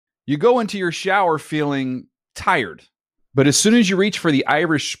You go into your shower feeling tired, but as soon as you reach for the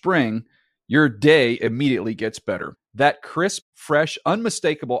Irish Spring, your day immediately gets better. That crisp, fresh,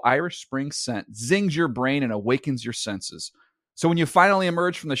 unmistakable Irish Spring scent zings your brain and awakens your senses. So when you finally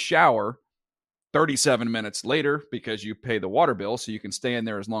emerge from the shower 37 minutes later, because you pay the water bill so you can stay in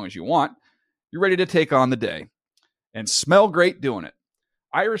there as long as you want, you're ready to take on the day and smell great doing it.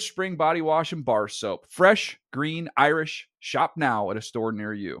 Irish Spring Body Wash and Bar Soap. Fresh, green, Irish. Shop now at a store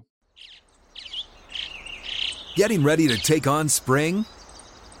near you. Getting ready to take on spring?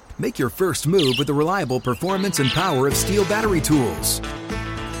 Make your first move with the reliable performance and power of Steel battery tools.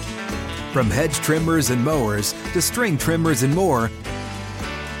 From hedge trimmers and mowers to string trimmers and more,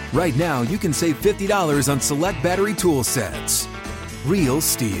 right now you can save $50 on select battery tool sets. Real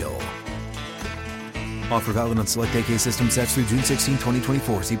Steel. Offer valid on select AK system sets through June 16,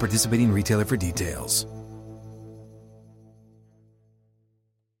 2024. See participating retailer for details.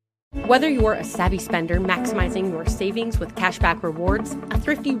 Whether you're a savvy spender maximizing your savings with cashback rewards, a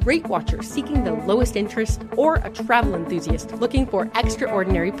thrifty rate watcher seeking the lowest interest, or a travel enthusiast looking for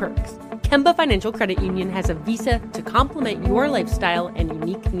extraordinary perks, Kemba Financial Credit Union has a visa to complement your lifestyle and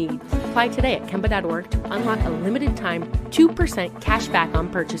unique needs. Apply today at Kemba.org to unlock a limited time 2% cash back on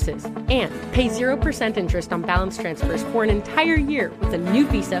purchases and pay 0% interest on balance transfers for an entire year with a new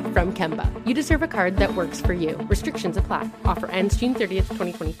visa from Kemba. You deserve a card that works for you. Restrictions apply. Offer ends June 30th,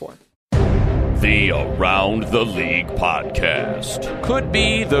 2024. The Around the League podcast could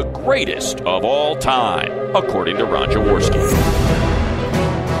be the greatest of all time, according to Ron Jaworski.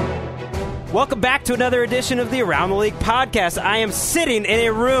 Welcome back to another edition of the Around the League podcast. I am sitting in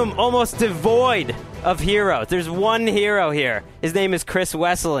a room almost devoid of heroes. There's one hero here. His name is Chris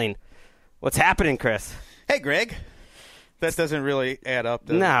Wesseling. What's happening, Chris? Hey, Greg. That doesn't really add up,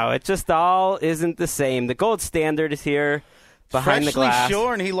 does it? No, it just all isn't the same. The gold standard is here behind the glass. Freshly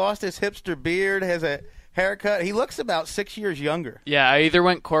shorn. He lost his hipster beard, has a haircut. He looks about 6 years younger. Yeah, I either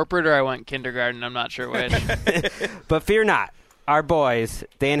went corporate or I went kindergarten. I'm not sure which. But fear not. Our boys,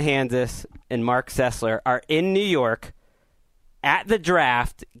 Dan Hanzus and Mark Sessler, are in New York at the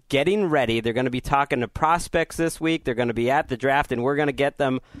draft getting ready. They're going to be talking to prospects this week. They're going to be at the draft, and we're going to get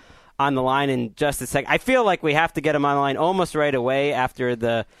them on the line in just a second. I feel like we have to get them on the line almost right away after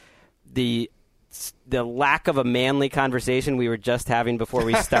the lack of a manly conversation we were just having before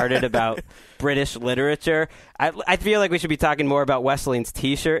we started about British literature. I feel like we should be talking more about Wesseling's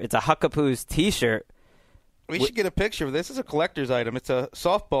T-shirt. It's a Huckapoo's T-shirt. We should get a picture of this. This is a collector's item. It's a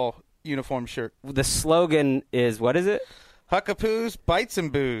softball uniform shirt. The slogan is, what is it? Huckapoo's Bites and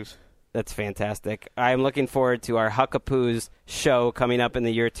Booze. That's fantastic. I'm looking forward to our Huckapoo's show coming up in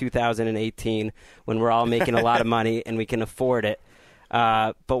the year 2018 when we're all making a lot of money and we can afford it.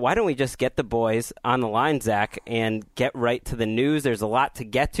 But why don't we just get the boys on the line, Zach, and get right to the news. There's a lot to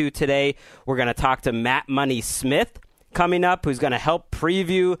get to today. We're going to talk to Matt Money Smith coming up, who's going to help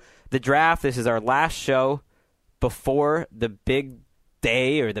preview the draft. This is our last show before the big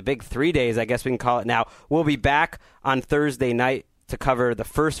day, or the big 3 days, I guess we can call it now. We'll be back on Thursday night to cover the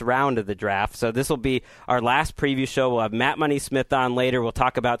first round of the draft. So this will be our last preview show. We'll have Matt Money Smith on later. We'll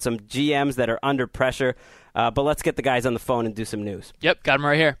talk about some GMs that are under pressure. But let's get the guys on the phone and do some news. Yep, got them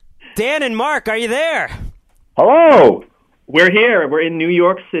right here. Dan and Mark, are you there? Hello. We're here. We're in New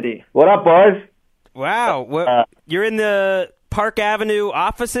York City. What up, boys? Wow. You're in the Park Avenue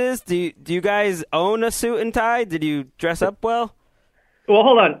offices. Do you guys own a suit and tie? Did you dress up well? Well,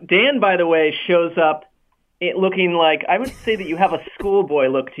 hold on. Dan, by the way, shows up looking like, I would say that you have a schoolboy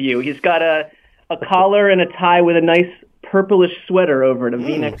look to you. He's got a collar and a tie with a nice purplish sweater over it, a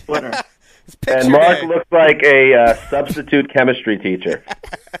V-neck sweater. And Mark looks like a substitute chemistry teacher.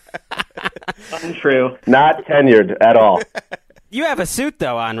 Untrue. Not tenured at all. You have a suit,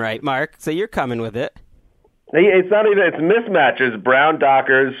 though, on, right, Mark? So you're coming with it. It's not even, it's mismatches, brown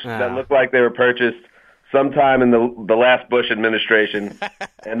Dockers that look like they were purchased sometime in the last Bush administration.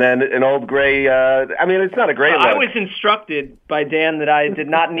 And then an old gray, it's not a gray look. I was instructed by Dan that I did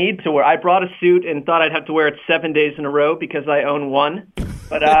not need to wear. I brought a suit and thought I'd have to wear it 7 days in a row because I own one.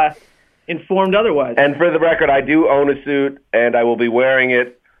 But informed otherwise. And for the record, I do own a suit, and I will be wearing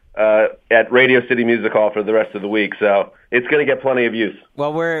it at Radio City Music Hall for the rest of the week, so it's going to get plenty of use.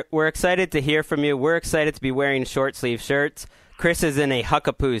 Well, we're excited to hear from you. We're excited to be wearing short-sleeve shirts. Chris is in a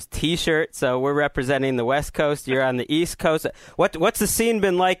Huckapoo's T-shirt, so we're representing the West Coast. You're on the East Coast. What's the scene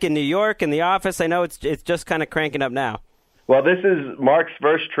been like in New York, in the office? I know it's just kind of cranking up now. Well, this is Mark's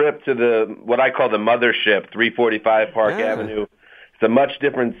first trip to what I call the mothership, 345 Park Avenue. It's a much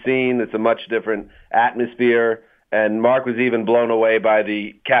different scene. It's a much different atmosphere. And Mark was even blown away by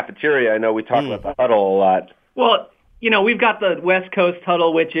the cafeteria. I know we talk about the huddle a lot. Well, we've got the West Coast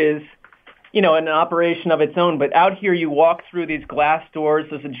huddle, which is, an operation of its own. But out here, you walk through these glass doors.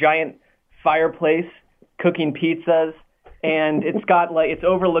 There's a giant fireplace cooking pizzas, and it's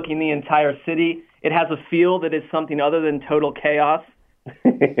overlooking the entire city. It has a feel that is something other than total chaos.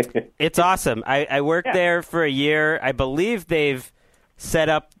 It's awesome. I worked there for a year. I believe they've set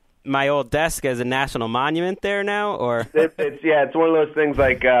up my old desk as a national monument there now, or it's one of those things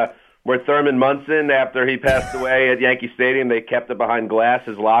like where Thurman Munson, after he passed away at Yankee Stadium, they kept it behind glass,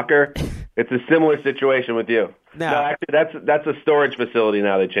 his locker. It's a similar situation with you. No, actually, that's a storage facility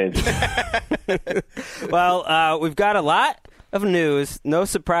now. They changed it. Well, we've got a lot of news. No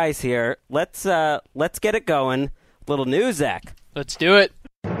surprise here. Let's get it going. Little news, Zach. Let's do it.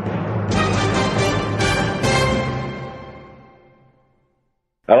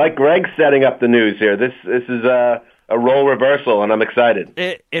 I like Greg setting up the news here. This is a role reversal, and I'm excited.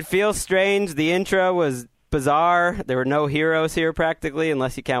 It feels strange. The intro was bizarre. There were no heroes here practically,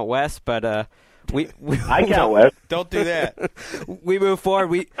 unless you count Wes. But I count Wes. Don't do that. We move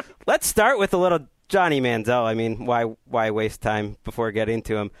forward. Let's start with a little Johnny Manziel. I mean, why waste time before getting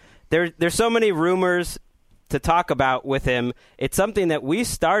to him? There's so many rumors to talk about with him. It's something that we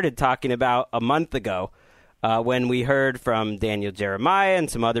started talking about a month ago. When we heard from Daniel Jeremiah and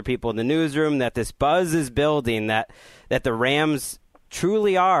some other people in the newsroom that this buzz is building, that the Rams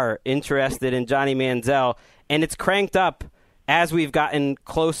truly are interested in Johnny Manziel, and it's cranked up as we've gotten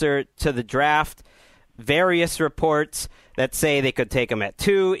closer to the draft. Various reports that say they could take him at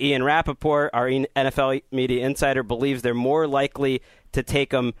 2. Ian Rappaport, our NFL media insider, believes they're more likely to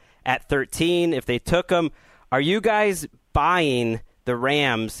take him at 13 if they took him. Are you guys buying the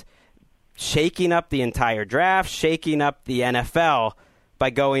Rams shaking up the entire draft, shaking up the NFL by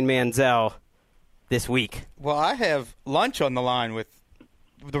going Manziel this week? Well, I have lunch on the line with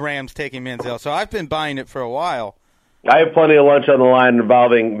the Rams taking Manziel, so I've been buying it for a while. I have plenty of lunch on the line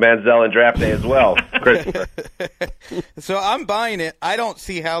involving Manziel and draft day as well, Christopher. So I'm buying it. I don't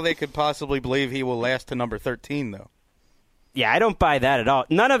see how they could possibly believe he will last to number 13, though. Yeah, I don't buy that at all.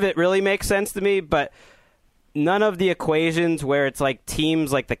 None of it really makes sense to me, but none of the equations where it's like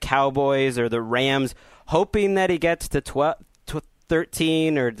teams like the Cowboys or the Rams hoping that he gets to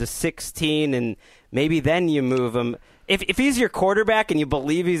 13 or to 16 and maybe then you move him. If he's your quarterback and you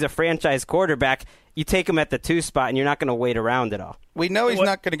believe he's a franchise quarterback, you take him at the 2 spot and you're not going to wait around at all. We know he's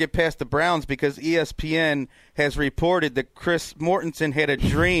not going to get past the Browns because ESPN has reported that Chris Mortensen had a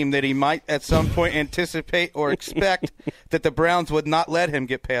dream that he might at some point anticipate or expect that the Browns would not let him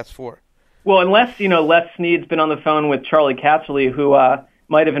get past 4. Well, unless, Les Snead's been on the phone with Charlie Casserly, who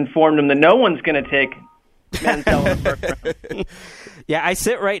might have informed him that no one's going to take Manziel in the first round. Yeah, I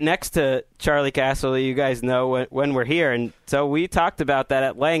sit right next to Charlie Casserly, you guys know, when we're here. And so we talked about that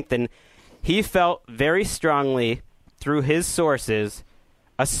at length, and he felt very strongly through his sources,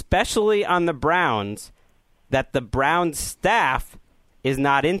 especially on the Browns, that the Browns staff is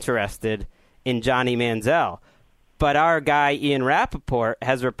not interested in Johnny Manziel. But our guy, Ian Rappaport,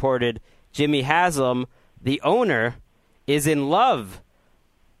 has reported Jimmy Haslam, the owner, is in love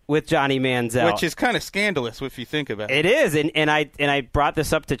with Johnny Manziel. Which is kind of scandalous if you think about it. It is, and I brought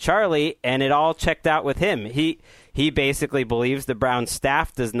this up to Charlie, and it all checked out with him. He basically believes the Browns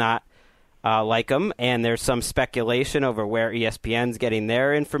staff does not like him, and there's some speculation over where ESPN's getting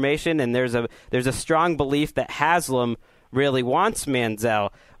their information, and there's a strong belief that Haslam really wants Manziel.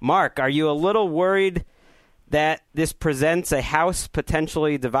 Mark, are you a little worried that this presents a house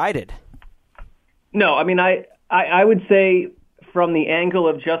potentially divided? No, I mean, I would say from the angle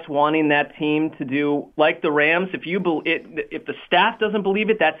of just wanting that team to do like the Rams, if the staff doesn't believe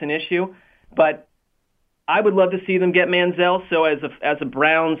it, that's an issue. But I would love to see them get Manziel. So as a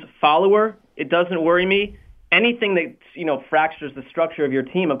Browns follower, it doesn't worry me. Anything that fractures the structure of your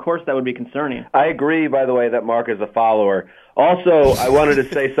team, of course, that would be concerning. I agree, by the way, that Mark is a follower. Also, I wanted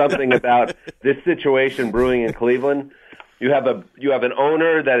to say something about this situation brewing in Cleveland. You have an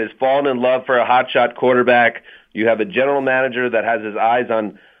owner that has fallen in love for a hotshot quarterback. You have a general manager that has his eyes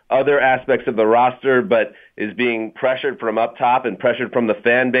on other aspects of the roster, but is being pressured from up top and pressured from the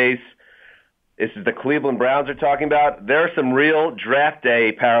fan base. This is the Cleveland Browns are talking about. There are some real draft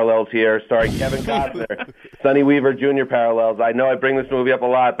day parallels here, starring Kevin Costner, Sonny Weaver Jr. parallels. I know I bring this movie up a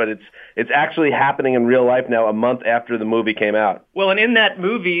lot, but it's actually happening in real life now, a month after the movie came out. Well, and in that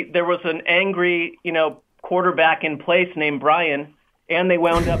movie, there was an angry, quarterback in place named Brian, and they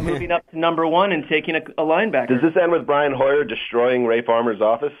wound up moving up to number 1 and taking a linebacker. Does this end with Brian Hoyer destroying Ray Farmer's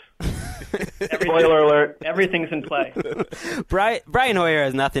office? Spoiler alert. Everything's in play. Brian Hoyer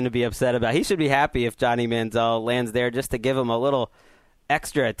has nothing to be upset about. He should be happy if Johnny Manziel lands there just to give him a little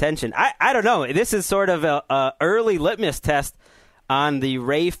extra attention. I don't know. This is sort of a early litmus test on the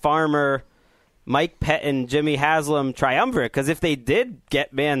Ray Farmer, Mike Pettine, Jimmy Haslam triumvirate, because if they did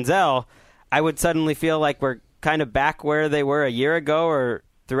get Manziel, I would suddenly feel like we're kind of back where they were a year ago or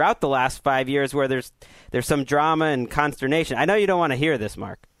throughout the last 5 years where there's some drama and consternation. I know you don't want to hear this,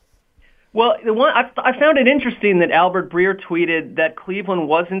 Mark. Well, I found it interesting that Albert Breer tweeted that Cleveland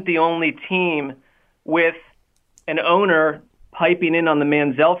wasn't the only team with an owner piping in on the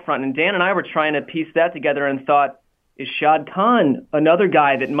Manziel front. And Dan and I were trying to piece that together and thought, is Shad Khan another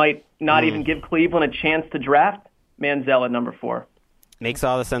guy that might not even give Cleveland a chance to draft Manziel at number 4? Makes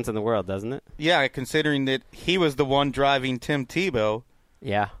all the sense in the world, doesn't it? Yeah, considering that he was the one driving Tim Tebow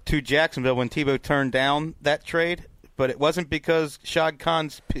to Jacksonville when Tebow turned down that trade. But it wasn't because Shad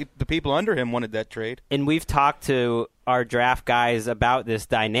Khan's the people under him wanted that trade. And we've talked to our draft guys about this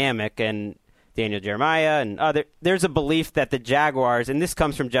dynamic, and Daniel Jeremiah and other. There's a belief that the Jaguars, and this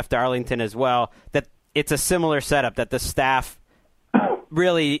comes from Jeff Darlington as well, that it's a similar setup, that the staff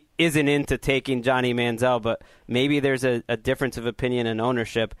really isn't into taking Johnny Manziel, but maybe there's a difference of opinion and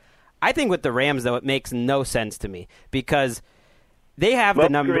ownership. I think with the Rams, though, it makes no sense to me because they have the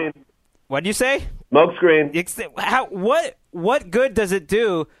number. Screen. What'd you say? Smoke screen. What good does it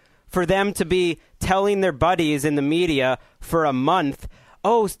do for them to be telling their buddies in the media for a month,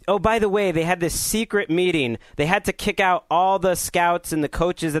 oh, by the way, they had this secret meeting. They had to kick out all the scouts and the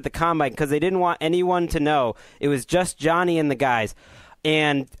coaches at the Combine because they didn't want anyone to know. It was just Johnny and the guys.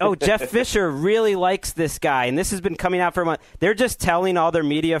 And, Jeff Fisher really likes this guy, and this has been coming out for a month. They're just telling all their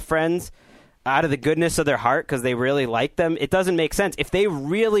media friends out of the goodness of their heart because they really like them. It doesn't make sense. If they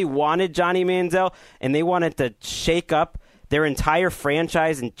really wanted Johnny Manziel and they wanted to shake up their entire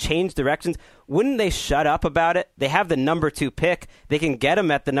franchise and change directions, wouldn't they shut up about it? They have the number 2 pick. They can get him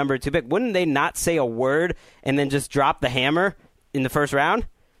at the number 2 pick. Wouldn't they not say a word and then just drop the hammer in the first round?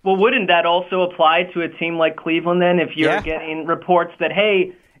 Well, wouldn't that also apply to a team like Cleveland then if you're getting reports that,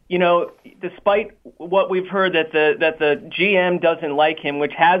 hey, despite what we've heard that the GM doesn't like him,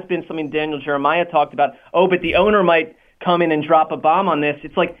 which has been something Daniel Jeremiah talked about, but the owner might come in and drop a bomb on this.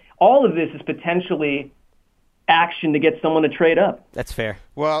 It's like all of this is potentially action to get someone to trade up. That's fair.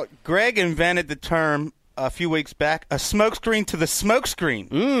 Well, Greg invented the term a few weeks back, a smokescreen to the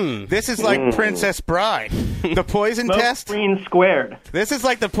smokescreen. This is like Princess Bride. The poison test. Smokescreen squared. This is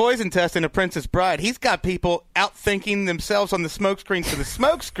like the poison test in A Princess Bride. He's got people outthinking themselves on the smokescreen to the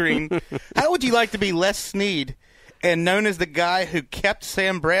smokescreen. How would you like to be Les Snead and known as the guy who kept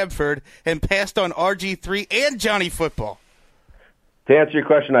Sam Bradford and passed on RG3 and Johnny Football? To answer your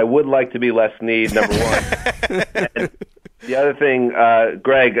question, I would like to be Les Snead, number 1. And the other thing,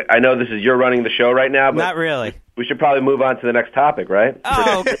 Greg, I know this is you're running the show right now, but not really. We should probably move on to the next topic, right?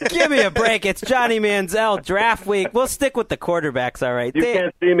 Oh, give me a break. It's Johnny Manziel, draft week. We'll stick with the quarterbacks, all right. You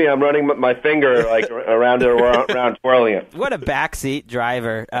can't see me. I'm running my finger around twirling it. What a backseat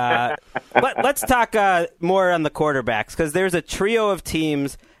driver. Let's talk more on the quarterbacks, because there's a trio of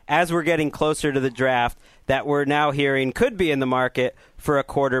teams as we're getting closer to the draft that we're now hearing could be in the market for a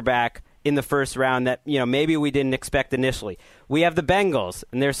quarterback in the first round that maybe we didn't expect initially. We have the Bengals,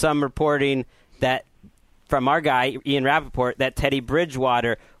 and there's some reporting that from our guy, Ian Rappaport, that Teddy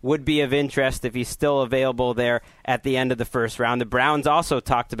Bridgewater would be of interest if he's still available there at the end of the first round. The Browns also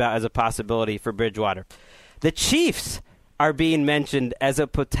talked about as a possibility for Bridgewater. The Chiefs are being mentioned as a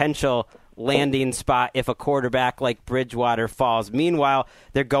potential landing spot if a quarterback like Bridgewater falls. Meanwhile,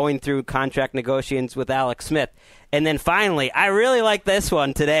 they're going through contract negotiations with Alex Smith. And then finally, I really like this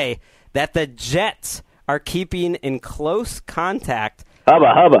one today, that the Jets are keeping in close contact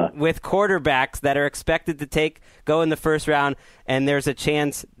with quarterbacks that are expected to go in the first round, and there's a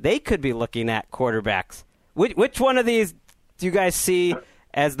chance they could be looking at quarterbacks. Which one of these do you guys see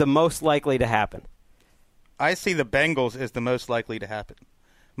as the most likely to happen? I see the Bengals as the most likely to happen.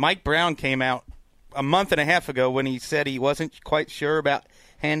 Mike Brown came out a month and a half ago when he said he wasn't quite sure about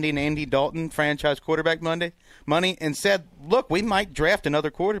handing Andy Dalton franchise quarterback money and said, look, we might draft another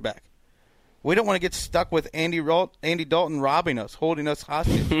quarterback. We don't want to get stuck with Andy Dalton robbing us, holding us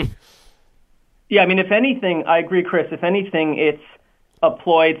hostage. Yeah, I mean, if anything, I agree, Chris. If anything, it's a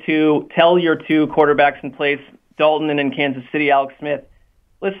ploy to tell your 2 quarterbacks in place, Dalton and in Kansas City, Alex Smith,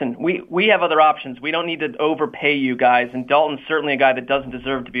 listen, we have other options. We don't need to overpay you guys, and Dalton's certainly a guy that doesn't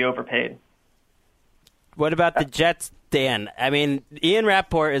deserve to be overpaid. What about the Jets, Dan? I mean, Ian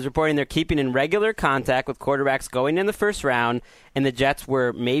Rappaport is reporting they're keeping in regular contact with quarterbacks going in the first round, and the Jets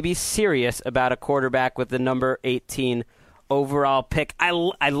were maybe serious about a quarterback with the number 18 overall pick. I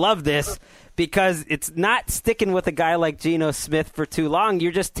love this because it's not sticking with a guy like Geno Smith for too long.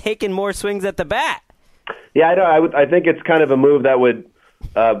 You're just taking more swings at the bat. Yeah, I think it's kind of a move that would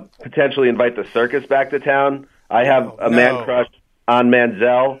potentially invite the circus back to town. I have a man crush on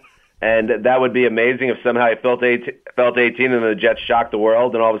Manziel, and that would be amazing if somehow he felt 18 and the Jets shocked the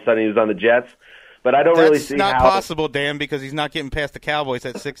world, and all of a sudden he was on the Jets. But I don't really see how. That's not possible, Dan, because he's not getting past the Cowboys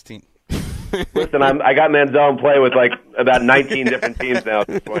at 16. Listen, I got Manziel in play with like about 19 different teams now at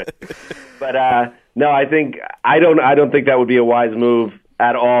this point. But no, I don't think that would be a wise move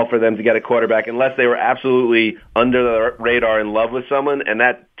at all for them to get a quarterback unless they were absolutely under the radar in love with someone, and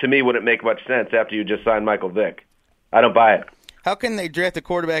that to me wouldn't make much sense after you just signed Michael Vick. I don't buy it. How can they draft a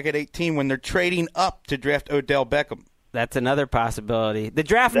quarterback at 18 when they're trading up to draft Odell Beckham? That's another possibility. The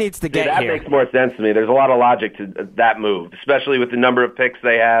draft needs to get here. That makes more sense to me. There's a lot of logic to that move, especially with the number of picks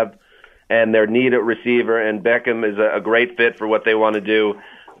they have and their need at receiver, and Beckham is a great fit for what they want to do.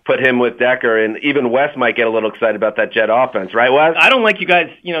 Put him with Decker, and even Wes might get a little excited about that Jet offense, right, Wes? I don't like you guys,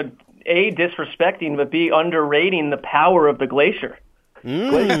 A, disrespecting, but B, underrating the power of the Glacier.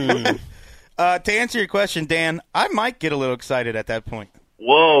 To answer your question, Dan, I might get a little excited at that point.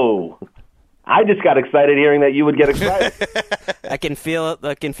 Whoa. I just got excited hearing that you would get excited. I can feel it.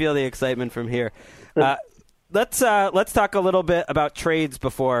 I can feel the excitement from here. Let's talk a little bit about trades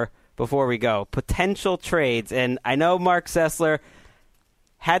before we go. Potential trades, and I know Mark Sessler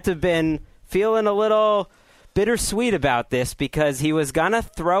had to have been feeling a little bittersweet about this because he was going to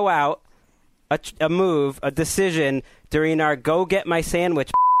throw out a decision during our Go Get My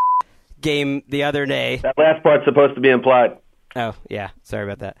Sandwich game the other day. That last part's supposed to be implied. Oh, yeah. Sorry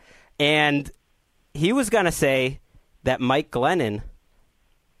about that. And he was going to say that Mike Glennon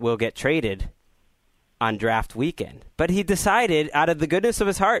will get traded on draft weekend. But he decided, out of the goodness of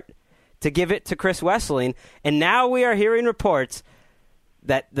his heart, to give it to Chris Wesseling. And now we are hearing reports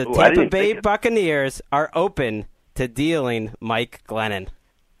that the Tampa Bay Buccaneers are open to dealing Mike Glennon.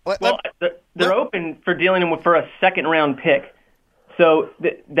 Well, they're open for dealing him for a second-round pick. So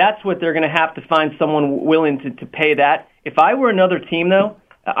that's what they're going to have to find someone willing to pay that. If I were another team, though,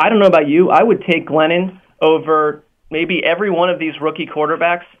 I don't know about you, I would take Glennon over maybe every one of these rookie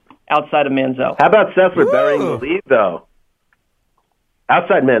quarterbacks outside of Manziel. How about Sessler burying the lead, though?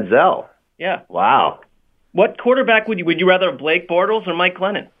 Outside Manziel? Yeah. Wow. What quarterback would you rather have, Blake Bortles or Mike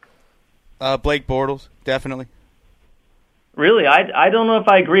Glennon? Blake Bortles, definitely. Really? I don't know if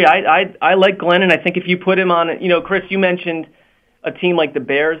I agree. I like Glennon. I think if you put him on, Chris, you mentioned a team like the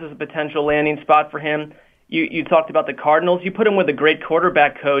Bears as a potential landing spot for him. You talked about the Cardinals. You put him with a great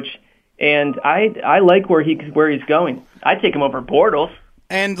quarterback coach, and I like where he's going. I'd take him over Bortles.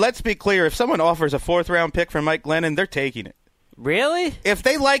 And let's be clear, if someone offers a 4th-round pick for Mike Glennon, they're taking it. Really? If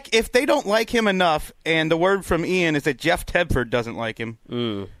they don't like him enough, and the word from Ian is that Jeff Tedford doesn't like him,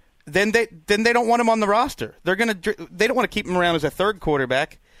 then they don't want him on the roster. They don't want to keep him around as a 3rd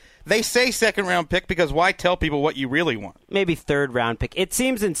quarterback. They say 2nd-round pick because why tell people what you really want? Maybe 3rd-round pick. It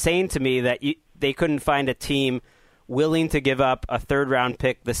seems insane to me that they couldn't find a team willing to give up a 3rd-round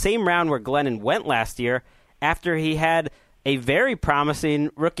pick, the same round where Glennon went last year after he had a very promising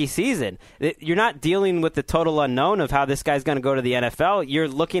rookie season. You're not dealing with the total unknown of how this guy's going to go to the NFL. You're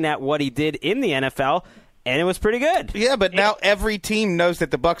looking at what he did in the NFL, and it was pretty good. Yeah, but now every team knows that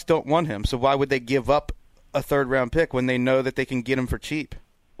the Bucs don't want him, so why would they give up a 3rd-round pick when they know that they can get him for cheap?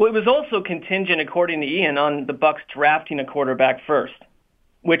 Well, it was also contingent, according to Ian, on the Bucs drafting a quarterback first,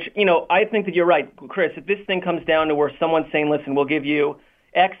 which, I think that you're right, Chris. If this thing comes down to where someone's saying, listen, we'll give you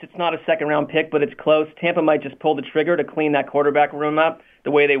X, it's not a 2nd-round pick, but it's close, Tampa might just pull the trigger to clean that quarterback room up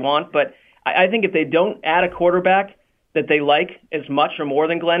the way they want. But I think if they don't add a quarterback that they like as much or more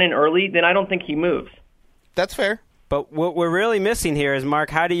than Glennon early, then I don't think he moves. That's fair. But what we're really missing here is,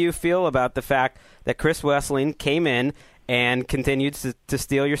 Mark, how do you feel about the fact that Chris Wesseling came in and continued to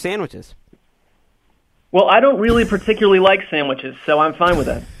steal your sandwiches? Well, I don't really particularly like sandwiches, so I'm fine with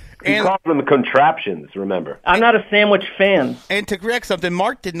that. He calls them contraptions, remember. I'm not a sandwich fan. And to correct something,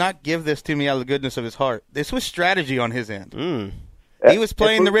 Mark did not give this to me out of the goodness of his heart. This was strategy on his end. He was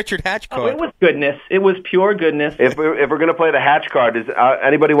playing the Richard Hatch card. It was goodness. It was pure goodness. If we're going to play the Hatch card, does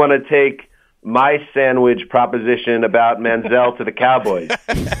anybody want to take my sandwich proposition about Manziel to the Cowboys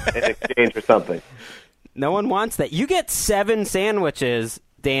in exchange for something? No one wants that. You get 7 sandwiches,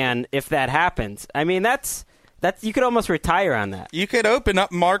 Dan, if that happens. I mean, that's you could almost retire on that. You could open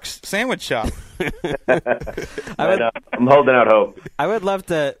up Mark's sandwich shop. I'm holding out hope. I would love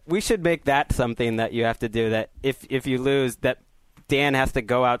to. We should make that something that you have to do. That if you lose, that Dan has to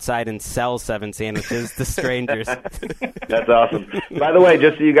go outside and sell 7 sandwiches to strangers. That's awesome. By the way,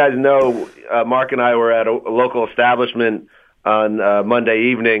 just so you guys know, Mark and I were at a local establishment on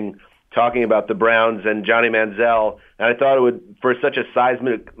Monday evening talking about the Browns and Johnny Manziel, and I thought it would, for such a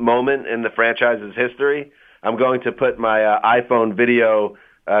seismic moment in the franchise's history, I'm going to put my iPhone video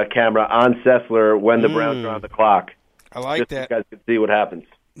camera on Sessler when the Browns are on the clock. I like that. So you guys can see what happens.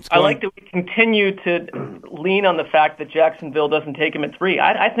 I like that we continue to lean on the fact that Jacksonville doesn't take him at 3.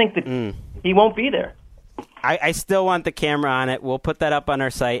 I think that he won't be there. I still want the camera on it. We'll put that up on our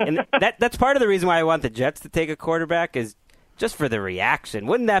site. And that's part of the reason why I want the Jets to take a quarterback is just for the reaction.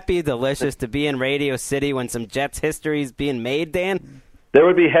 Wouldn't that be delicious to be in Radio City when some Jets history is being made, Dan? There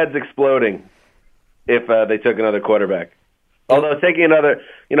would be heads exploding if they took another quarterback. Although taking another,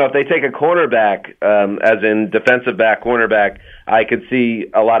 if they take a cornerback, as in defensive back, cornerback, I could see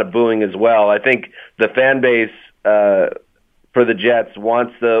a lot of booing as well. I think the fan base for the Jets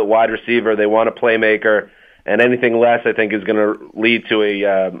wants the wide receiver. They want a playmaker. And anything less, I think, is going to lead to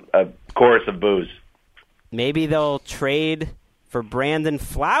a chorus of boos. Maybe they'll trade for Brandon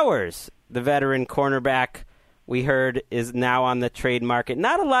Flowers, the veteran cornerback we heard is now on the trade market.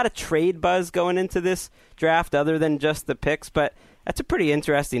 Not a lot of trade buzz going into this draft other than just the picks, but that's a pretty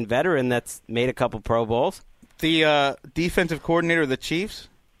interesting veteran that's made a couple Pro Bowls. The defensive coordinator of the Chiefs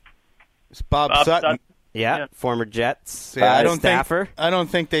is Bob Sutton. Yeah, former Jets staffer. I don't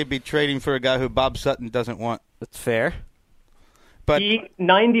think they'd be trading for a guy who Bob Sutton doesn't want. That's fair. But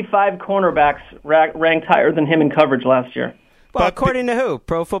 95 cornerbacks ranked higher than him in coverage last year. Well, according to who?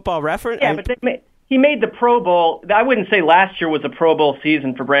 Pro Football Reference? Yeah, but he made the Pro Bowl. I wouldn't say last year was a Pro Bowl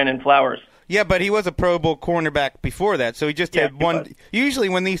season for Brandon Flowers. Yeah, but he was a Pro Bowl cornerback before that, so he just had one. Usually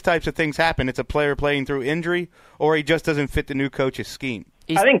when these types of things happen, it's a player playing through injury or he just doesn't fit the new coach's scheme.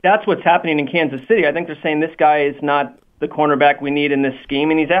 I think that's what's happening in Kansas City. I think they're saying this guy is not the cornerback we need in this scheme,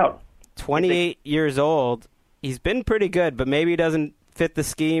 and he's out. 28 years old. He's been pretty good, but maybe he doesn't fit the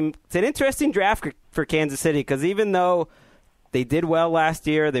scheme. It's an interesting draft for Kansas City because even though they did well last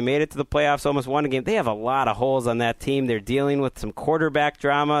year, they made it to the playoffs, almost won a game, they have a lot of holes on that team. They're dealing with some quarterback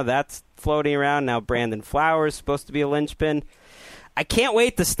drama. That's floating around. Now Brandon Flowers is supposed to be a linchpin. I can't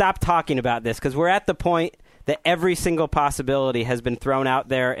wait to stop talking about this because we're at the point that every single possibility has been thrown out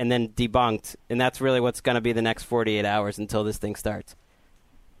there and then debunked, and that's really what's going to be the next 48 hours until this thing starts.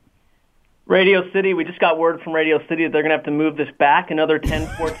 Radio City, we just got word from Radio City that they're going to have to move this back another 10,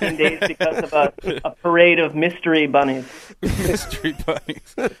 14 days because of a parade of mystery bunnies. Mystery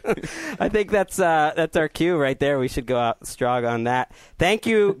bunnies. I think that's our cue right there. We should go out strong on that. Thank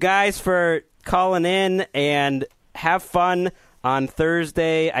you, guys, for calling in, and have fun on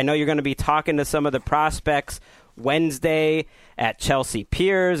Thursday. I know you're going to be talking to some of the prospects Wednesday at Chelsea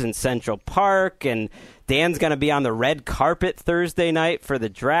Piers and Central Park, and Dan's going to be on the red carpet Thursday night for the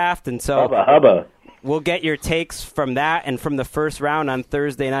draft, and so hubba. We'll get your takes from that and from the first round on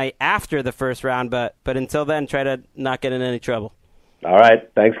Thursday night after the first round, but until then, try to not get in any trouble. All right.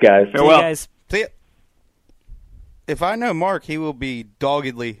 Thanks, guys. See you guys. See ya. If I know Mark, he will be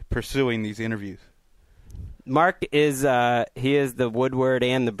doggedly pursuing these interviews. Mark is the Woodward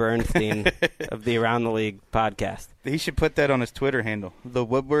and the Bernstein of the Around the League podcast. He should put that on his Twitter handle, the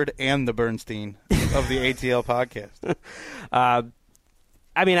Woodward and the Bernstein of the ATL podcast.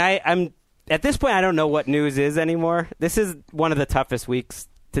 I'm at this point, I don't know what news is anymore. This is one of the toughest weeks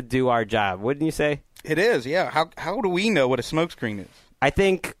to do our job, wouldn't you say? It is, yeah. How do we know what a smokescreen is? I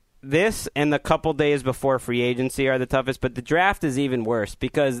think this and the couple days before free agency are the toughest, but the draft is even worse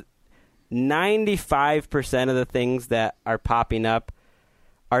because 95% of the things that are popping up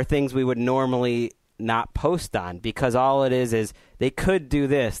are things we would normally not post on because all it is they could do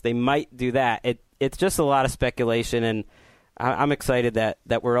this, they might do that. It's just a lot of speculation, and I'm excited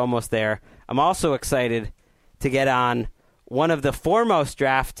that we're almost there. I'm also excited to get on one of the foremost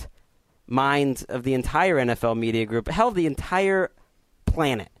draft minds of the entire NFL media group, hell, the entire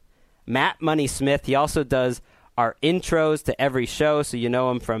planet, Matt Money Smith. He also does our intros to every show, so you know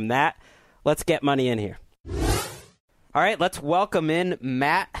him from that. Let's get Money in here. All right, let's welcome in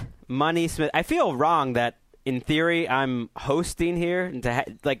Matt Money Smith. I feel wrong that, in theory, I'm hosting here, and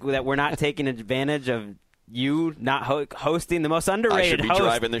that we're not taking advantage of you not hosting the most underrated I should be host.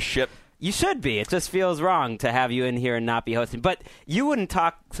 driving this ship. You should be. It just feels wrong to have you in here and not be hosting. But you wouldn't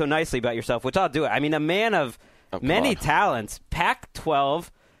talk so nicely about yourself, which I'll do. I mean, a man of many talents.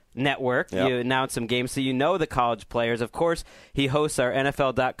 Pac-12 Network. Yep. You announced some games, so you know the college players. Of course, he hosts our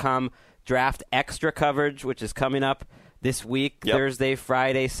NFL.com Draft Extra coverage, which is coming up this week, Thursday,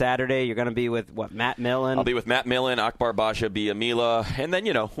 Friday, Saturday. You're going to be with, Matt Millen? I'll be with Matt Millen, Akbar Basha, Biamila, and then,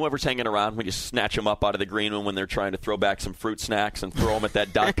 whoever's hanging around, we just snatch them up out of the green room when they're trying to throw back some fruit snacks and throw them at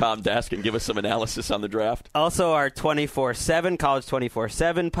that .com desk and give us some analysis on the draft. Also, our 24/7, College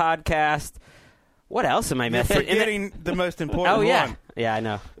 24/7 podcast. What else am I missing? You're forgetting the most important one. one. Yeah, I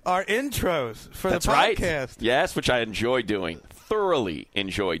know. Our intros for That's the podcast. Right. Yes, which I enjoy doing. thoroughly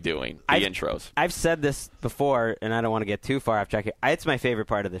enjoy doing the intros. I've said this before, and I don't want to get too far off track here. It's my favorite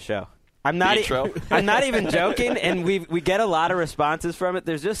part of the show. I'm not even joking, and we get a lot of responses from it.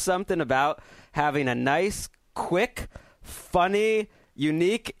 There's just something about having a nice, quick, funny,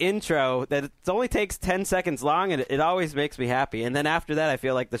 unique intro that it only takes 10 seconds long, and it always makes me happy. And then after that, I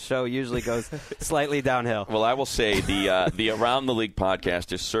feel like the show usually goes slightly downhill. Well, I will say the Around the League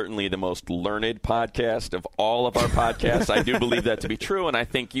podcast is certainly the most learned podcast of all of our podcasts. I do believe that to be true, and I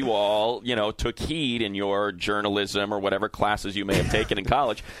think you all, took heed in your journalism or whatever classes you may have taken in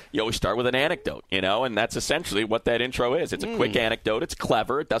college. You always start with an anecdote, and that's essentially what that intro is. It's a quick anecdote. It's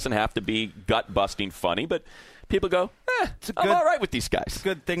clever. It doesn't have to be gut-busting funny, but people go, I'm all right with these guys. It's a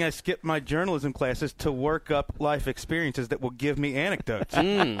good thing I skipped my journalism classes to work up life experiences that will give me anecdotes.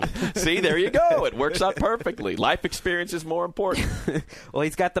 See, there you go. It works out perfectly. Life experience is more important. Well,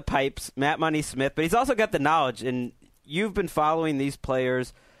 he's got the pipes, Matt Money Smith, but he's also got the knowledge. And you've been following these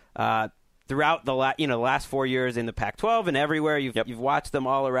players throughout the last 4 years in the Pac-12 and everywhere. You've watched them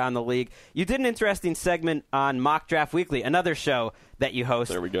all around the league. You did an interesting segment on Mock Draft Weekly, another show that you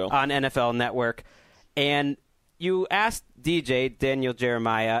host on NFL Network. And you asked DJ, Daniel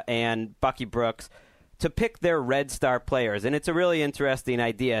Jeremiah, and Bucky Brooks to pick their Red Star players, and it's a really interesting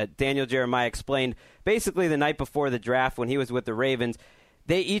idea. Daniel Jeremiah explained basically the night before the draft when he was with the Ravens,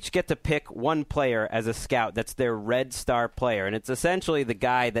 they each get to pick one player as a scout that's their Red Star player, and it's essentially the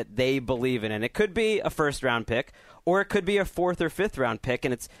guy that they believe in. And it could be a first-round pick, or it could be a fourth- or fifth-round pick,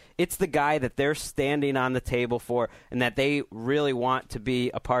 and it's the guy that they're standing on the table for and that they really want to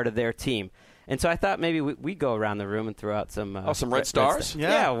be a part of their team. And so I thought maybe we go around the room and throw out some some Red Stars.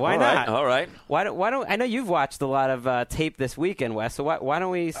 Yeah, why not? All right. Why don't I know you've watched a lot of tape this weekend, Wes? So why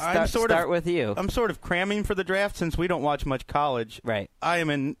don't we start with you? I'm sort of cramming for the draft since we don't watch much college. Right. I am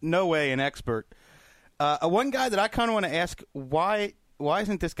in no way an expert. One guy that I kind of want to ask why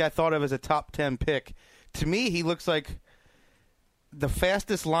isn't this guy thought of as a top 10 pick? To me, he looks like the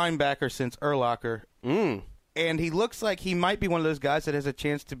fastest linebacker since Urlacher. And he looks like he might be one of those guys that has a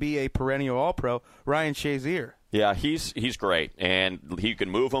chance to be a perennial All-Pro, Ryan Shazier. Yeah, he's great, and you can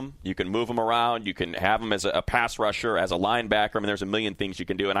move him. You can move him around. You can have him as a pass rusher, as a linebacker. I mean, there's a million things you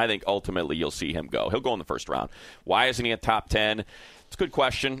can do, and I think ultimately you'll see him go. He'll go in the first round. Why isn't he a top 10? It's a good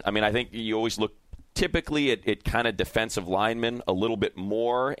question. I mean, I think you always look typically at kind of defensive linemen a little bit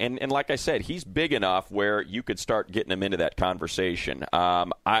more. And like I said, he's big enough where you could start getting him into that conversation.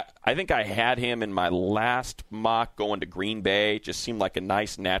 I think I had him in my last mock going to Green Bay. Just seemed like a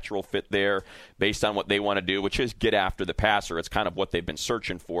nice natural fit there based on what they want to do, which is get after the passer. It's kind of what they've been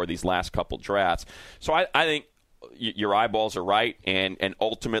searching for these last couple drafts. So I think your eyeballs are right, and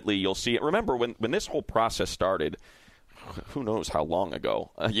ultimately you'll see it. Remember, when this whole process started, who knows how long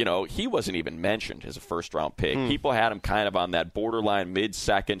ago, he wasn't even mentioned as a first-round pick. People had him kind of on that borderline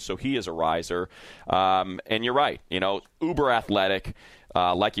mid-second, so he is a riser. And you're right, uber athletic,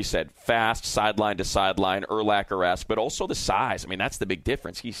 like you said, fast, sideline to sideline, Urlacher-esque, but also the size. I mean, that's the big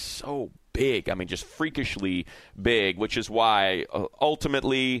difference. He's so big. I mean, just freakishly big, which is why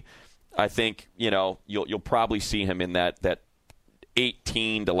ultimately I think, you'll probably see him in that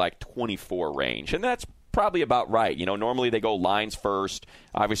 18 to 24 range. And that's probably about right. Normally they go lines first.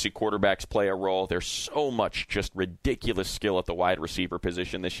 Obviously, quarterbacks play a role. There's so much just ridiculous skill at the wide receiver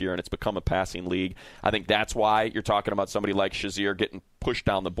position this year, and it's become a passing league. I think that's why you're talking about somebody like Shazier getting pushed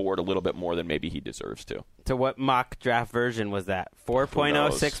down the board a little bit more than maybe he deserves to. So what mock draft version was that? 4.0,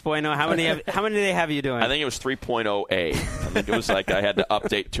 6.0? How many do they have you doing? I think it was 3.0A. I think it was like I had to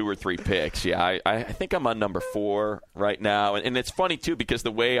update 2 or 3 picks. Yeah, I think I'm on number 4 right now. And it's funny, too, because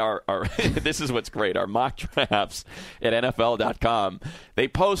the way our this is what's great. Our mock drafts at NFL.com, they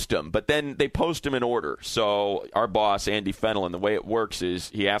post them, but then they post them in order. So our boss, Andy Fenelon, the way it works is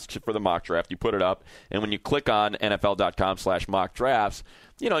he asks for the mock draft. You put it up, and when you click on NFL.com/mock drafts,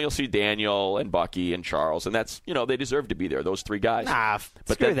 you'll see Daniel and Bucky and Charles, and that's, they deserve to be there, those 3 guys.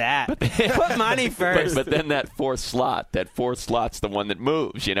 Screw that. Put money first. But then that fourth slot's the one that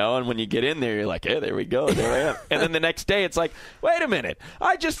moves, and when you get in there, you're like, hey, there we go, there I am. And then the next day, it's like, wait a minute,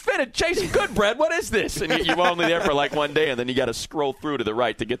 I just finished Jason Goodbread, what is this? And you're only there for like one day, and then you got to scroll through to the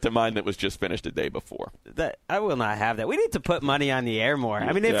right to get to mine that was just finished the day before. I will not have that. We need to put money on the air more.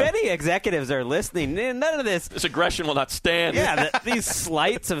 I mean, if any executives are listening, none of this aggression will not stand. Yeah, these slight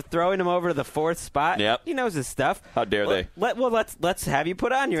heights of throwing him over to the 4th spot. Yep. He knows his stuff. How dare they? Let's have you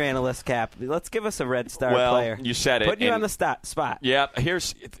put on your analyst cap. Let's give us a Red Star player. You said it. Putting you on the spot. Yeah,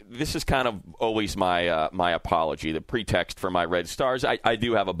 this is kind of always my my apology, the pretext for my Red Stars. I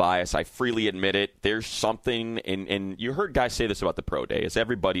do have a bias. I freely admit it. There's something, and you heard guys say this about the Pro Day, is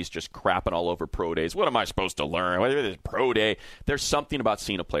everybody's just crapping all over Pro Days. What am I supposed to learn? Whether it's Pro Day, there's something about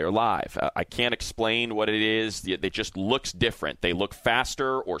seeing a player live. I can't explain what it is. It just looks different. They look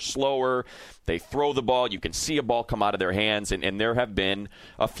faster or slower. They throw the ball. You can see a ball come out of their hands, and there have been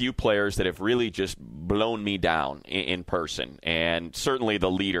a few players that have really just blown me down in person. And certainly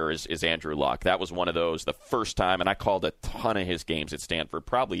the leader is Andrew Luck. That was one of those the first time, and I called a ton of his games at Stanford,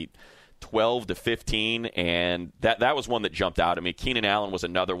 probably 12 to 15, and that was one that jumped out at me. Keenan Allen was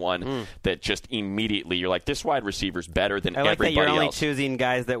another one that just immediately you're like, this wide receiver's better than everybody else. I like that you're only choosing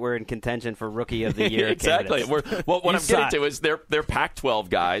guys that were in contention for Rookie of the Year. Exactly. What I'm getting to is they're Pac-12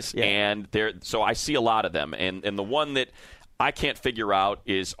 guys, and so I see a lot of them, and the one that I can't figure out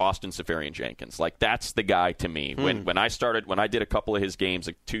is Austin Seferian-Jenkins. Like, that's the guy to me. When I did a couple of his games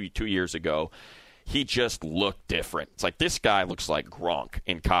like two years ago, he just looked different. It's like, this guy looks like Gronk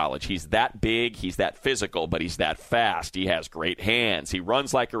in college. He's that big, he's that physical, but he's that fast. He has great hands. He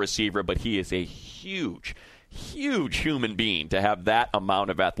runs like a receiver, but he is a huge human being to have that amount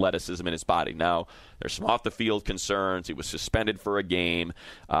of athleticism in his body. Now, there's some off-the-field concerns. He was suspended for a game.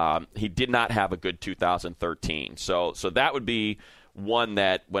 He did not have a good 2013. So that would be one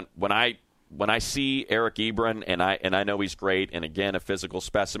that when I see Eric Ebron, and I know he's great, and again, a physical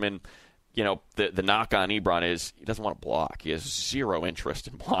specimen, you know, the knock on Ebron is he doesn't want to block. He has zero interest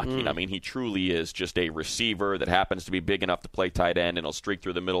in blocking. I mean, he truly is just a receiver that happens to be big enough to play tight end, and he'll streak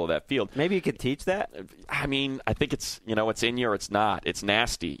through the middle of that field. Maybe you could teach that? I mean, I think it's in you or it's not. It's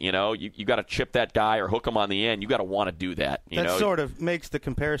nasty. You know, you got to chip that guy or hook him on the end. You got to want to do that. That sort of makes the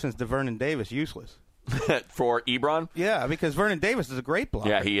comparisons to Vernon Davis useless. For Ebron? Yeah, because Vernon Davis is a great blocker.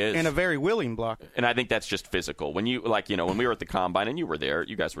 Yeah, he is. And a very willing blocker. And I think that's just physical. When you, when we were at the Combine, and you were there,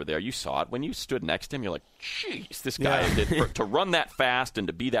 you guys were there, you saw it. When you stood next to him, you're like, jeez, this guy, to run that fast and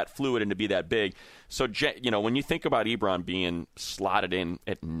to be that fluid and to be that big. So, when you think about Ebron being slotted in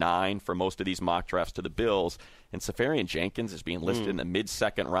at 9 for most of these mock drafts to the Bills, and Seferian-Jenkins is being listed in the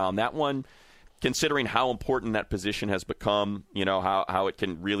mid-second round, that one, considering how important that position has become, how it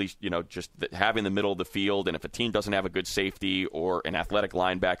can really, just having the middle of the field, and if a team doesn't have a good safety or an athletic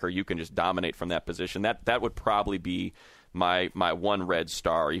linebacker, you can just dominate from that position. That would probably be my one red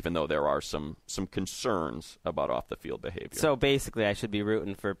star, even though there are some concerns about off-the-field behavior. So basically, I should be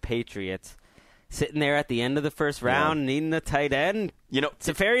rooting for Patriots. Sitting there at the end of the first round, needing the tight end,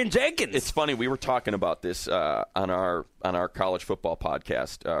 Seferian-Jenkins. It's funny, we were talking about this on our college football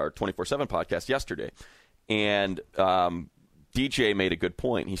podcast, our 24/7 podcast yesterday, and DJ made a good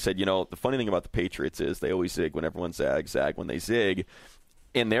point. He said, the funny thing about the Patriots is they always zig when everyone zags, zag when they zig.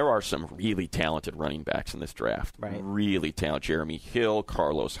 And there are some really talented running backs in this draft. Right. Really talented. Jeremy Hill,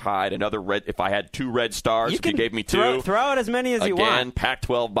 Carlos Hyde, another red. If I had 2 red stars, if you gave me 2. Throw out as many as you want. Again,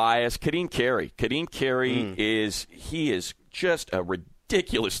 Pac-12 bias. Kadeem Carey. Kadeem Carey is just a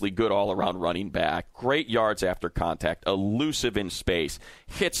ridiculously good all-around running back. Great yards after contact. Elusive in space.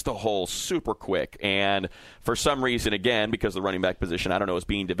 Hits the hole super quick. And for some reason, again, because the running back position, I don't know, is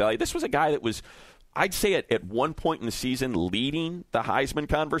being devalued. This was a guy that was, I'd say at one point in the season, leading the Heisman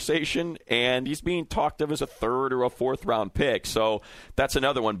conversation, and he's being talked of as a 3rd or a 4th round pick. So that's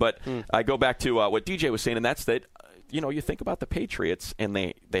another one. But I go back to what DJ was saying, and that's that, you think about the Patriots, and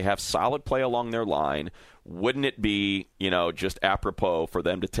they have solid play along their line. Wouldn't it be, just apropos for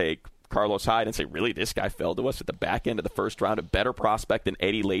them to take Carlos Hyde and say, really, this guy fell to us at the back end of the first round, a better prospect than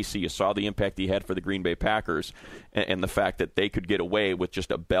Eddie Lacy. You saw the impact he had for the Green Bay Packers, and the fact that they could get away with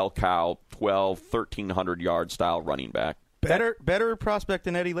just a bell cow 1,300-yard style running back. Better prospect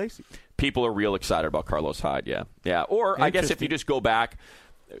than Eddie Lacy. People are real excited about Carlos Hyde, yeah. Or I guess if you just go back,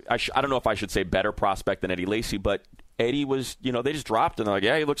 I don't know if I should say better prospect than Eddie Lacy, but Eddie was, they just dropped him. They're like,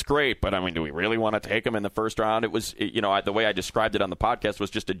 yeah, he looks great, but I mean, do we really want to take him in the first round? It was, the way I described it on the podcast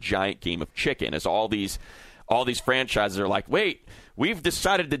was just a giant game of chicken. As all these franchises are like, wait, we've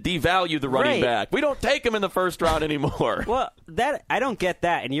decided to devalue the running back. We don't take him in the first round anymore. Well, I don't get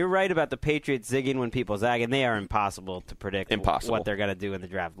that, and you're right about the Patriots zigging when people zag, and they are impossible to predict what they're going to do in the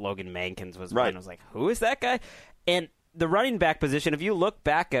draft. Logan Mankins was one. I was like, who is that guy? And the running back position, if you look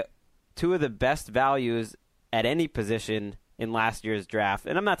back at 2 of the best values at any position in last year's draft,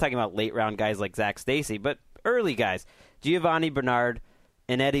 and I'm not talking about late-round guys like Zach Stacy, but early guys, Giovanni Bernard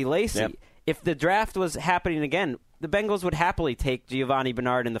and Eddie Lacy. Yep. If the draft was happening again, the Bengals would happily take Giovanni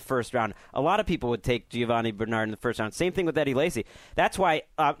Bernard in the first round. A lot of people would take Giovanni Bernard in the first round. Same thing with Eddie Lacy. That's why,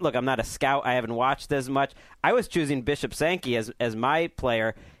 look, I'm not a scout. I haven't watched as much. I was choosing Bishop Sankey as my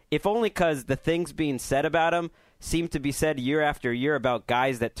player, if only because the things being said about him seem to be said year after year about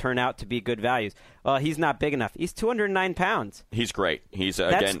guys that turn out to be good values. Well, he's not big enough. He's 209 pounds. He's great. He's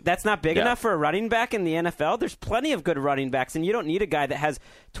that's not big enough for a running back in the NFL. There's plenty of good running backs, and you don't need a guy that has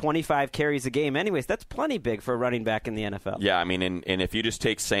 25 carries a game anyways. That's plenty big for a running back in the NFL. Yeah, I mean, and if you just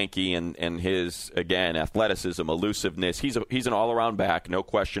take Sankey and his, again, athleticism, elusiveness, he's an all-around back, no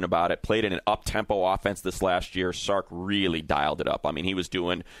question about it. Played in an up-tempo offense this last year. Sark really dialed it up. I mean, he was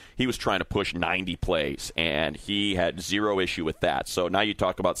trying to push 90 plays, and he had zero issue with that. So now you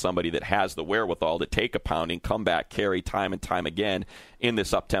talk about somebody that has the wherewithal to take a pounding, come back, carry time and time again in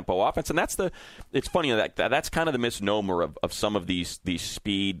this up-tempo offense. And it's funny, that's kind of the misnomer of some of these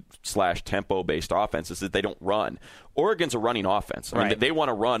speed/tempo-based offenses, that they don't run. Oregon's a running offense. I mean, they want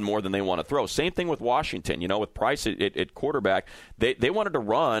to run more than they want to throw. Same thing with Washington. With Price at quarterback, they wanted to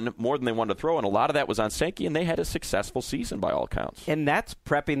run more than they wanted to throw, and a lot of that was on Sankey, and they had a successful season by all counts. And that's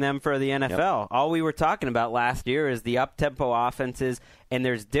prepping them for the NFL. Yep. All we were talking about last year is the up-tempo offenses, and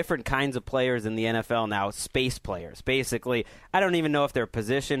there's different kinds of players in the NFL now, space players. Basically, I don't even know if they're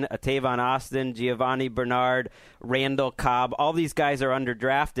positioned. Tavon Austin, Giovanni Bernard, Randall Cobb, all these guys are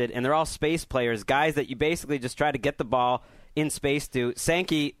underdrafted, and they're all space players, guys that you basically just try to get the ball in space to.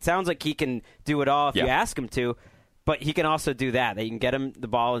 Sankey sounds like he can do it all if you ask him to, but he can also do that. They can get him the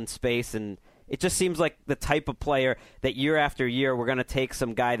ball in space, and it just seems like the type of player that year after year we're going to take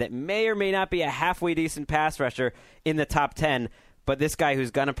some guy that may or may not be a halfway decent pass rusher in the top 10, but this guy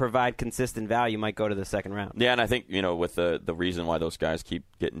who's going to provide consistent value might go to the second round. Yeah, and I think, with the reason why those guys keep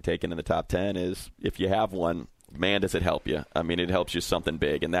getting taken in the top 10 is if you have one, man, does it help you. I mean, it helps you something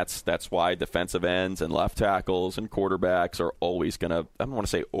big, and that's why defensive ends and left tackles and quarterbacks are always going to, I don't want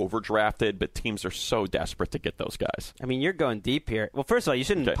to say overdrafted, but teams are so desperate to get those guys. I mean, you're going deep here. Well, first of all, you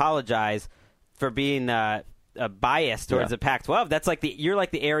shouldn't apologize for being a bias towards the Pac-12. That's you're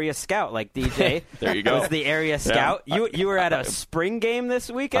like the area scout, like DJ. There you go. Was the area scout. You were at a spring game this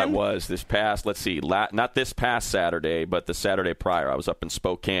weekend? I was. This past, not this past Saturday, but the Saturday prior. I was up in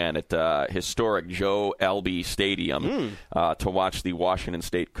Spokane at historic Joe Elby Stadium to watch the Washington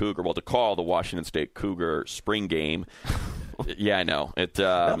State Cougar, to call the Washington State Cougar spring game. Yeah, I know.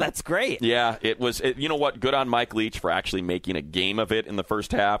 That's great. Yeah, it was. You know what? Good on Mike Leach for actually making a game of it in the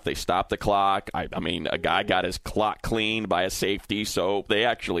first half. They stopped the clock. I mean, a guy got his clock cleaned by a safety, so they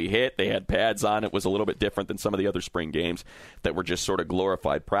actually hit. They had pads on. It was a little bit different than some of the other spring games that were just sort of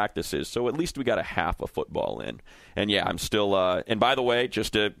glorified practices. So at least we got a half of football in. And yeah, I'm still. And by the way,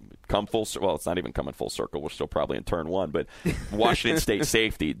 just to come it's not even coming full circle. We're still probably in turn one, but Washington State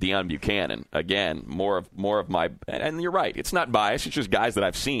safety Deion Buchanan, again, more of my. And you're right. It's not bias. It's just guys that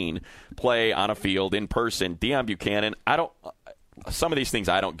I've seen play on a field in person. Deion Buchanan, some of these things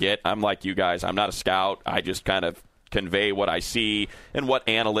I don't get. I'm like you guys. I'm not a scout. I just kind of convey what I see and what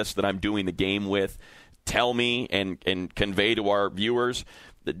analysts that I'm doing the game with tell me and convey to our viewers.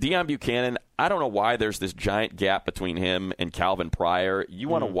 Deion Buchanan, I don't know why there's this giant gap between him and Calvin Pryor. You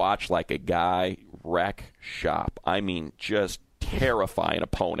want to watch like a guy wreck shop. I mean, just terrifying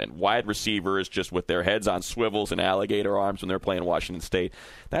opponent. Wide receivers just with their heads on swivels and alligator arms when they're playing Washington State.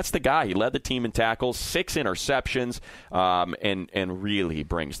 That's the guy. He led the team in tackles, 6 interceptions, and really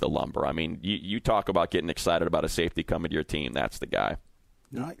brings the lumber. I mean, you talk about getting excited about a safety coming to your team. That's the guy.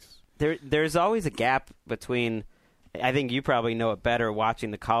 Nice. There's always a gap between, I think you probably know it better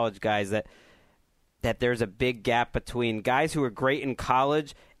watching the college guys, that there's a big gap between guys who are great in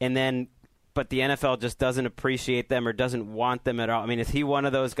college but the NFL just doesn't appreciate them or doesn't want them at all. I mean, is he one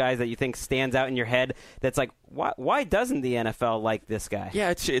of those guys that you think stands out in your head that's like, why doesn't the NFL like this guy?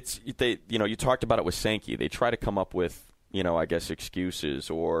 Yeah, you talked about it with Sankey. They try to come up with, I guess excuses,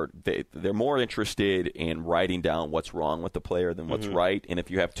 or they're more interested in writing down what's wrong with the player than what's right. And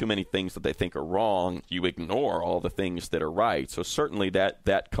if you have too many things that they think are wrong, you ignore all the things that are right. So certainly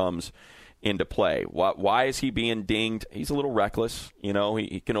that comes into play. Why is he being dinged? He's a little reckless. He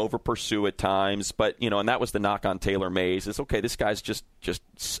can over-pursue at times. But, and that was the knock on Taylor Mays. It's okay, this guy's just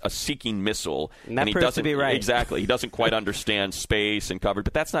a seeking missile. And that proves to be right. Exactly. He doesn't quite understand space and coverage.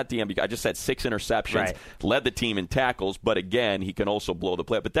 But that's not DMB. I just said 6 interceptions, led the team in tackles. But, again, he can also blow the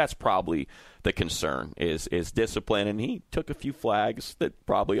play. But that's probably the concern is discipline. And he took a few flags that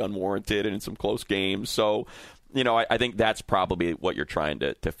probably unwarranted in some close games. So, I think that's probably what you're trying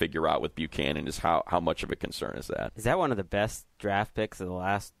to figure out with Buchanan is how much of a concern is that. Is that one of the best draft picks of the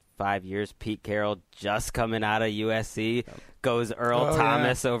last 5 years. Pete Carroll just coming out of USC goes Earl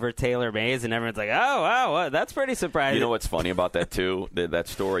Thomas over Taylor Mays, and everyone's like, oh, wow, that's pretty surprising. You know what's funny about that, too? That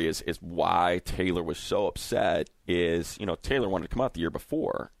story is why Taylor was so upset is, Taylor wanted to come out the year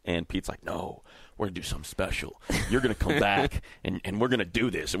before, and Pete's like, no, we're going to do something special. You're going to come back, and we're going to do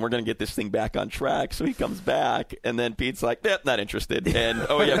this, and we're going to get this thing back on track. So he comes back, and then Pete's like, not interested. And,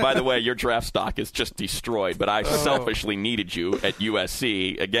 oh, yeah, by the way, your draft stock is just destroyed, but I selfishly needed you at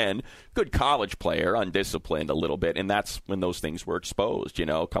USC. Again, good college player, undisciplined a little bit, and that's when those things were exposed,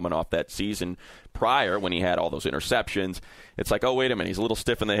 coming off that season prior when he had all those interceptions. It's like, oh, wait a minute, he's a little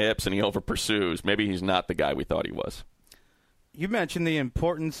stiff in the hips, and he over-pursues. Maybe he's not the guy we thought he was. You mentioned the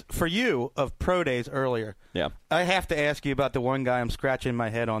importance for you of pro days earlier. Yeah. I have to ask you about the one guy I'm scratching my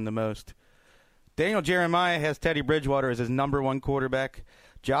head on the most. Daniel Jeremiah has Teddy Bridgewater as his number one quarterback.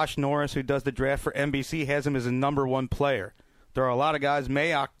 Josh Norris, who does the draft for NBC, has him as a number one player. There are a lot of guys.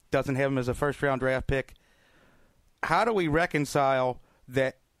 Mayock doesn't have him as a first-round draft pick. How do we reconcile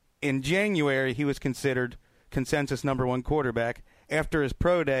that in January he was considered consensus number one quarterback? After his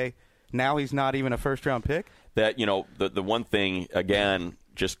pro day, now he's not even a first-round pick? That, the one thing, again,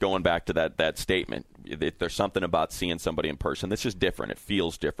 just going back to that statement, there's something about seeing somebody in person that's just different. It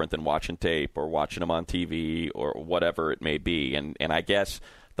feels different than watching tape or watching them on TV or whatever it may be. And I guess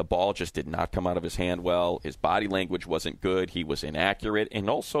the ball just did not come out of his hand well. His body language wasn't good. He was inaccurate. And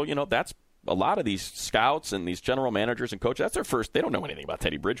also, that's a lot of these scouts and these general managers and coaches, that's their first, they don't know anything about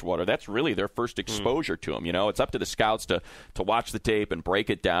Teddy Bridgewater. That's really their first exposure to him. It's up to the scouts to watch the tape and break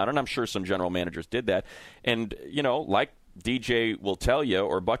it down. And I'm sure some general managers did that. And, like DJ will tell you,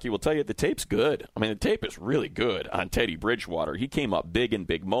 or Bucky will tell you, the tape's good. I mean, the tape is really good on Teddy Bridgewater. He came up big in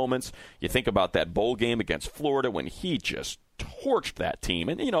big moments. You think about that bowl game against Florida when he just torched that team.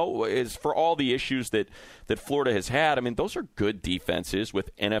 And, is for all the issues that Florida has had, I mean, those are good defenses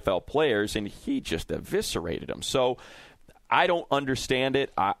with NFL players, and he just eviscerated them. So I don't understand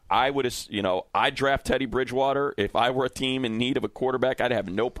it. I would, I'd draft Teddy Bridgewater. If I were a team in need of a quarterback, I'd have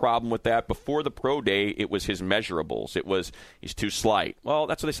no problem with that. Before the pro day, it was his measurables. It was, he's too slight. Well,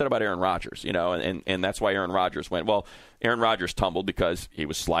 that's what they said about Aaron Rodgers, and that's why Aaron Rodgers went, well, Aaron Rodgers tumbled because he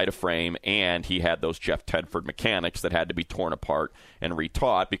was slight of frame and he had those Jeff Tedford mechanics that had to be torn apart and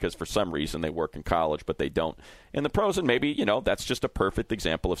retaught because for some reason they work in college, but they don't in the pros. And maybe, that's just a perfect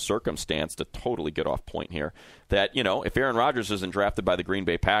example of circumstance to totally get off point here. That, if Aaron Rodgers isn't drafted by the Green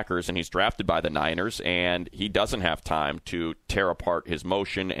Bay Packers and he's drafted by the Niners and he doesn't have time to tear apart his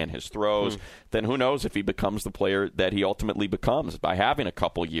motion and his throws, then who knows if he becomes the player that he ultimately becomes by having a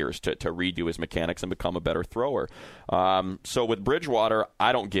couple years to redo his mechanics and become a better thrower. So with Bridgewater,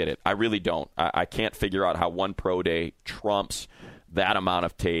 I don't get it. I really don't. I can't figure out how one pro day trumps that amount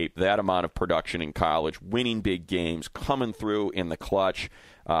of tape, that amount of production in college, winning big games, coming through in the clutch.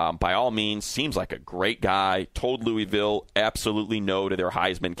 By all means, seems like a great guy. Told Louisville absolutely no to their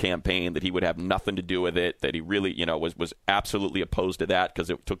Heisman campaign, that he would have nothing to do with it, that he really, was absolutely opposed to that because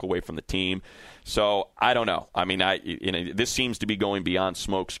it took away from the team. So I don't know. I mean, this seems to be going beyond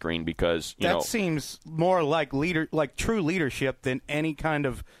smokescreen because that seems more like true leadership than any kind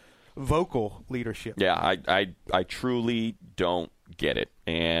of vocal leadership. Yeah, I truly don't get it.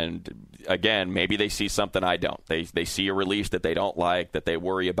 And again, maybe they see something I don't. They see a release that they don't like, that they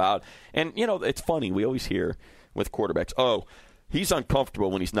worry about. And it's funny, we always hear with quarterbacks, oh, he's uncomfortable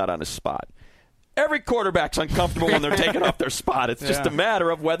when he's not on his spot. Every quarterback's uncomfortable when they're taking off their spot. It's just a matter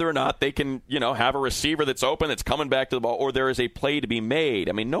of whether or not they can, have a receiver that's open, that's coming back to the ball, or there is a play to be made.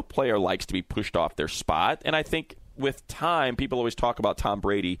 I mean, no player likes to be pushed off their spot. And I think with time, people always talk about Tom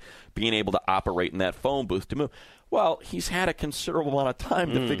Brady being able to operate in that phone booth to move. Well, he's had a considerable amount of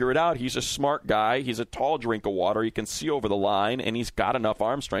time to figure it out. He's a smart guy. He's a tall drink of water. He can see over the line, and he's got enough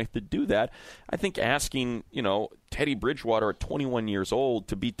arm strength to do that. I think asking, Teddy Bridgewater at 21 years old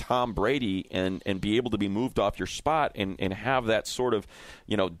to be Tom Brady and be able to be moved off your spot and have that sort of,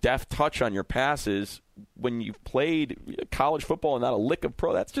 deft touch on your passes when you've played college football and not a lick of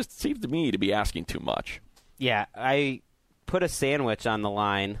pro, that just seems to me to be asking too much. Yeah, I put a sandwich on the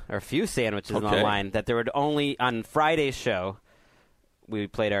line, or a few sandwiches on the line, that there would only, on Friday's show, we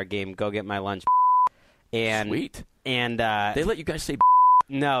played our game, Go Get My Lunch. And, Sweet. And they let you guys say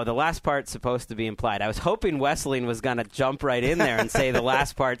no, the last part's supposed to be implied. I was hoping Wesleyan was going to jump right in there and say the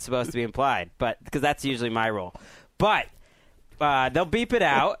last part's supposed to be implied, but because that's usually my role. But they'll beep it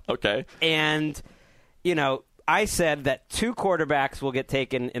out. Okay. And, I said that 2 quarterbacks will get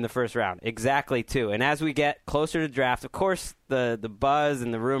taken in the first round. Exactly 2. And as we get closer to draft, of course, the buzz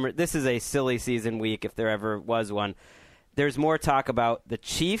and the rumor, this is a silly season week if there ever was one. There's more talk about the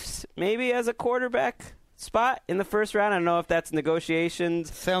Chiefs maybe as a quarterback spot in the first round. I don't know if that's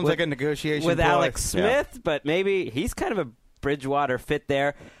negotiations. Sounds like a negotiation with ploy. Alex Smith, but maybe he's kind of a Bridgewater fit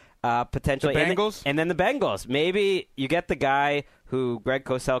there, potentially. The Bengals? And then the Bengals. Maybe you get the guy who Greg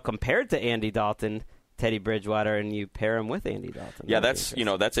Cosell compared to Andy Dalton, Teddy Bridgewater, and you pair him with Andy Dalton. Yeah, that's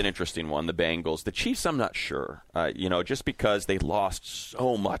an interesting one. The Bengals, the Chiefs, I'm not sure. Just because they lost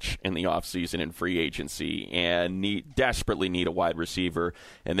so much in the offseason in free agency and desperately need a wide receiver,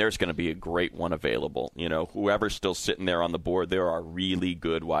 and there's going to be a great one available. Whoever's still sitting there on the board, there are really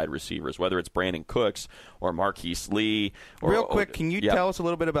good wide receivers, whether it's Brandon Cooks or Marquise Lee. Real quick, can you tell us a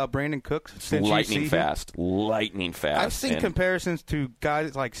little bit about Brandon Cooks? Lightning fast. I've seen comparisons to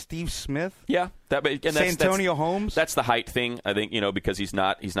guys like Steve Smith. Yeah. Santonio Holmes. That's the height thing, I think, because he's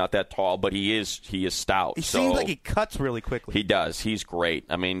not that tall, but he is stout. He seems like he cuts really quickly. He does. He's great.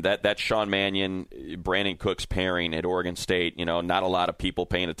 I mean, that Sean Mannion, Brandon Cooks pairing at Oregon State, not a lot of people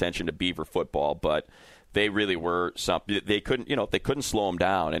paying attention to Beaver football, but they really were something. They couldn't slow him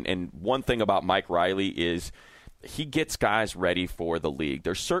down. And one thing about Mike Riley is he gets guys ready for the league.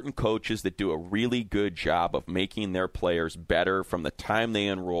 There's certain coaches that do a really good job of making their players better from the time they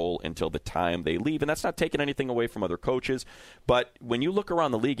enroll until the time they leave. And that's not taking anything away from other coaches. But when you look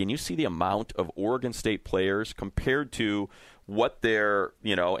around the league and you see the amount of Oregon State players compared to what they're,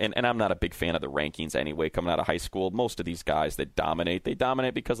 and I'm not a big fan of the rankings anyway coming out of high school. Most of these guys that dominate, they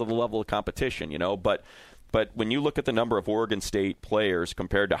dominate because of the level of competition, But when you look at the number of Oregon State players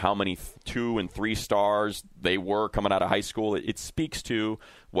compared to how many 2 and 3 stars they were coming out of high school, it speaks to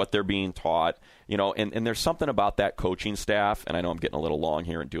what they're being taught. And there's something about that coaching staff, and I know I'm getting a little long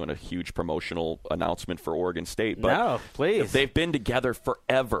here and doing a huge promotional announcement for Oregon State, but no, please. They've been together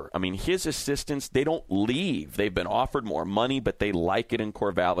forever. I mean, his assistants, they don't leave. They've been offered more money, but they like it in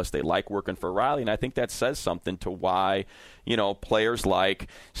Corvallis. They like working for Riley, and I think that says something to why, players like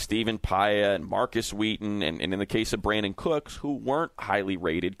Stephen Paia and Marcus Wheaton, and in the case of Brandon Cooks, who weren't highly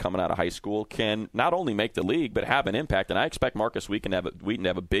rated coming out of high school, can not only make the league, but have an impact. And I expect Marcus Wheaton to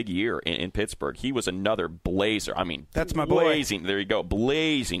have a big year in Pittsburgh. He was another blazer. I mean, that's my blazing. Boy. There you go,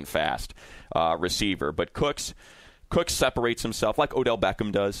 blazing fast receiver. But Cooks separates himself like Odell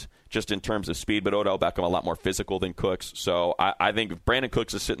Beckham does, just in terms of speed. But Odell Beckham a lot more physical than Cooks. So I think if Brandon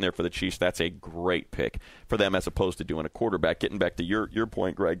Cooks is sitting there for the Chiefs, that's a great pick for them as opposed to doing a quarterback. Getting back to your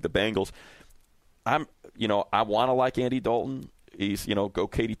point, Greg, the Bengals. I want to like Andy Dalton. He's go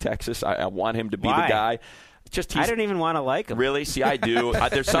Katy, Texas. I want him to be the guy. I don't even want to like him. Really? See, I do.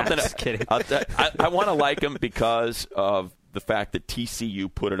 There's something. Just kidding. I want to like him because of the fact that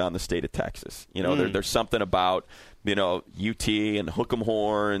TCU put it on the state of Texas. There's something about UT and Hook'em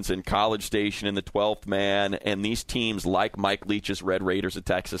Horns and College Station and the 12th Man and these teams like Mike Leach's Red Raiders at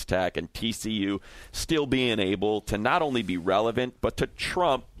Texas Tech and TCU still being able to not only be relevant but to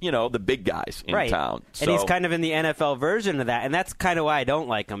trump the big guys in town. And he's kind of in the NFL version of that, and that's kind of why I don't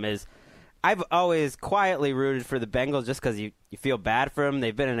like him. Is I've always quietly rooted for the Bengals just because you feel bad for them.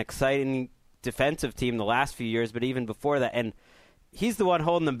 They've been an exciting defensive team the last few years, but even before that, and he's the one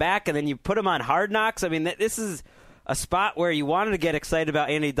holding them back, and then you put him on Hard Knocks. I mean, this is a spot where you wanted to get excited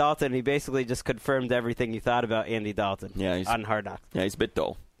about Andy Dalton, and he basically just confirmed everything you thought about Andy Dalton on Hard Knocks. Yeah, he's a bit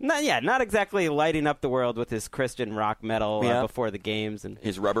dull. Not exactly lighting up the world with his Christian rock metal before the games. And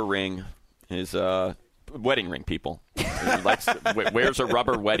his rubber ring, his wedding ring, people. He wears a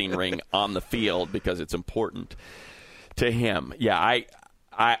rubber wedding ring on the field because it's important to him. Yeah,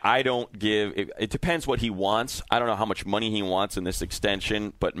 I don't give – it depends what he wants. I don't know how much money he wants in this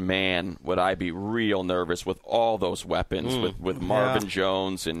extension, but, man, would I be real nervous with all those weapons, with Marvin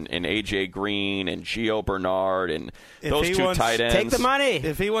Jones and A.J. Green and Gio Bernard and those two tight ends. Take the money.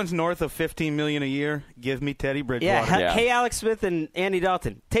 If he wants north of $15 million a year, give me Teddy Bridgewater. Yeah. Hey, Alex Smith and Andy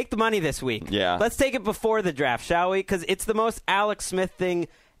Dalton, take the money this week. Yeah. Let's take it before the draft, shall we? Because it's the most Alex Smith thing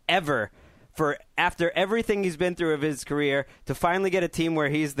ever. For after everything he's been through of his career, to finally get a team where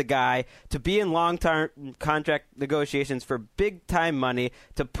he's the guy, to be in long-term contract negotiations for big-time money,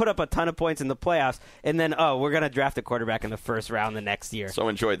 to put up a ton of points in the playoffs, and then, we're going to draft a quarterback in the first round the next year. So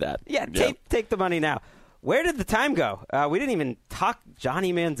enjoy that. Yeah, take the money now. Where did the time go? We didn't even talk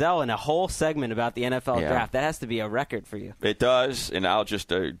Johnny Manziel in a whole segment about the NFL draft. That has to be a record for you. It does, and I'll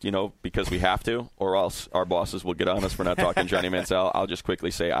just, because we have to, or else our bosses will get on us for not talking Johnny Manziel, I'll just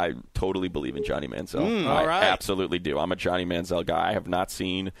quickly say I totally believe in Johnny Manziel. All right. Absolutely do. I'm a Johnny Manziel guy. I have not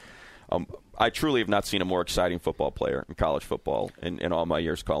seen I truly have not seen a more exciting football player in college football in all my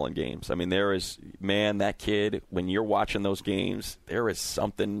years calling games. I mean, that kid, when you're watching those games, there is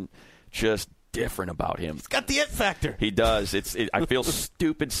something just different about him. He's got the it factor. He does. I feel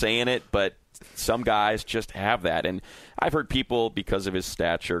stupid saying it, but some guys just have that. And I've heard people, because of his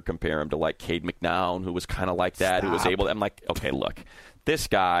stature, compare him to like Cade McNown, who was kind of like that, who was able to. I'm like, okay, look. This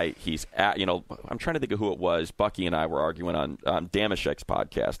guy, he's at, I'm trying to think of who it was. Bucky and I were arguing on Damashek's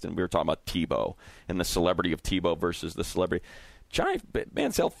podcast, and we were talking about Tebow and the celebrity of Tebow versus the celebrity. Johnny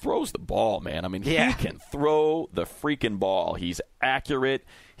Manziel throws the ball, man. I mean, he can throw the freaking ball. He's accurate.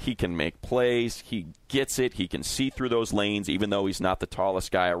 He can make plays. He gets it. He can see through those lanes, even though he's not the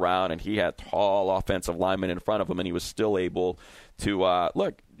tallest guy around, and he had tall offensive linemen in front of him, and he was still able to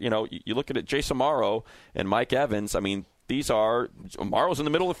look. You look at it, Jason Morrow and Mike Evans. I mean, Morrow's in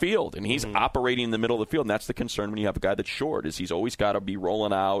the middle of the field, and he's operating in the middle of the field, and that's the concern when you have a guy that's short, is he's always got to be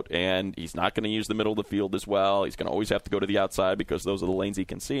rolling out, and he's not going to use the middle of the field as well. He's going to always have to go to the outside because those are the lanes he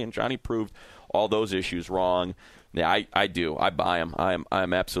can see, and Johnny proved all those issues wrong. Yeah, I do. I buy him.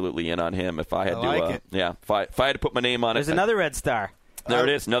 I'm absolutely in on him. If I had if I had to put my name on There's another Red Star. There it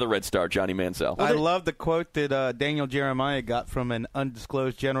is, another Red Star, Johnny Manziel. I love the quote that Daniel Jeremiah got from an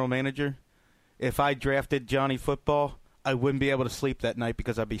undisclosed general manager. If I drafted Johnny Football, I wouldn't be able to sleep that night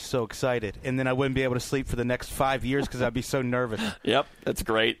because I'd be so excited. And then I wouldn't be able to sleep for the next 5 years because I'd be so nervous. Yep, that's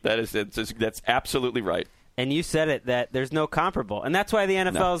great. That's absolutely right. And you said it, that there's no comparable. And that's why the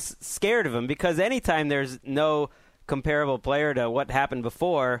NFL's scared of him, because anytime there's no comparable player to what happened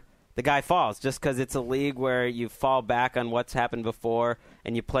before, the guy falls, just because it's a league where you fall back on what's happened before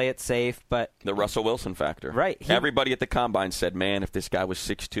and you play it safe. But the Russell Wilson factor. Right. Everybody at the Combine said, man, if this guy was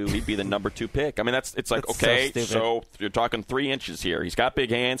 6'2", he'd be the number 2 pick. I mean, it's like, okay, so you're talking 3 inches here. He's got big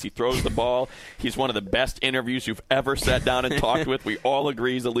hands. He throws the ball. He's one of the best interviews you've ever sat down and talked with. We all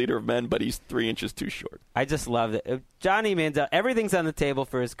agree he's a leader of men, but he's 3 inches too short. I just love it. Johnny Manziel, everything's on the table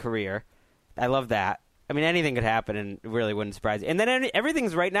for his career. I love that. I mean, anything could happen, and it really wouldn't surprise you. And then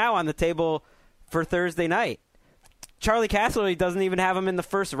everything's right now on the table for Thursday night. Charlie Casserly doesn't even have him in the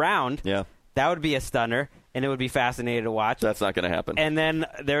first round. Yeah. That would be a stunner, and it would be fascinating to watch. That's not going to happen. And then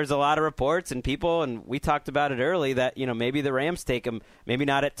there's a lot of reports and people, and we talked about it early, that maybe the Rams take him, maybe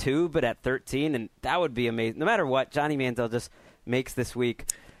not at 2, but at 13, and that would be amazing. No matter what, Johnny Manziel just makes this week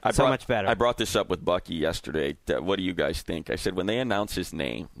much better. I brought this up with Bucky yesterday. What do you guys think? I said, when they announce his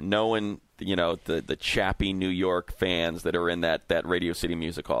name, knowing the chappy New York fans that are in that Radio City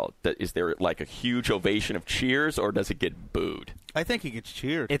Music Hall, is there like a huge ovation of cheers, or does it get booed? I think he gets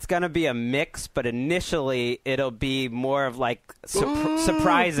cheered. It's going to be a mix, but initially it'll be more of like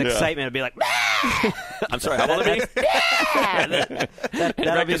surprise excitement. It'll be like, I'm sorry, how old are you?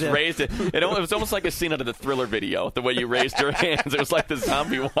 Greg just raised it. It was almost like a scene out of the Thriller video, the way you raised your hands. It was like the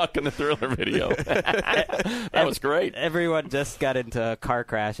zombie walk in the Thriller video. That was great. Everyone just got into a car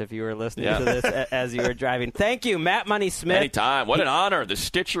crash if you were listening to this as you were driving. Thank you, Matt Money Smith. Anytime. What an honor. The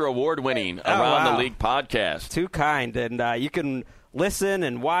Stitcher Award-winning Around the League podcast. Too kind. And you can listen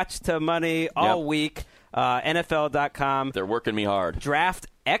and watch to Money all week. NFL.com. They're working me hard. Draft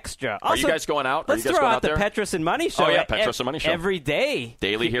Extra. Also, are you guys going out? Let's throw out the Petros and Money Show. Oh, yeah, Petros and Money Show. Every day.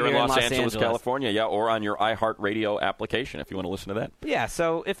 Daily here in Los Angeles, California. Yeah, or on your iHeartRadio application if you want to listen to that. Yeah,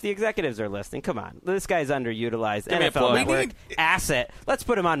 so if the executives are listening, come on. This guy's underutilized. NFL Network asset. Let's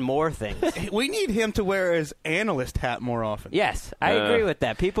put him on more things. We need him to wear his analyst hat more often. Yes, I agree with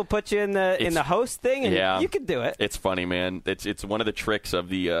that. People put you in the host thing, and you can do it. It's funny, man. It's one of the tricks of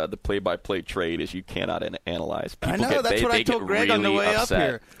the play-by-play trade is you cannot analyze. People I know. That's what I told Greg really on the way upset. up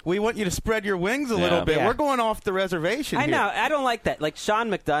here. We want you to spread your wings a little bit. Yeah. We're going off the reservation I here. know. I don't like that. Like Sean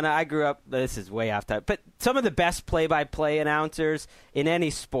McDonough, I grew up, this is way off time, but some of the best play-by-play announcers in any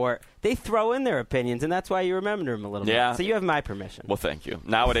sport, they throw in their opinions, and that's why you remember them a little bit. So you have my permission. Well, thank you.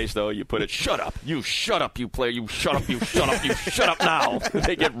 Nowadays, though, you put it, shut up, you player, you shut up, you shut up, you shut up now.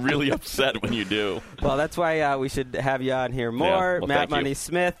 They get really upset when you do. Well, that's why we should have you on here more. Yeah. Well, Matt Money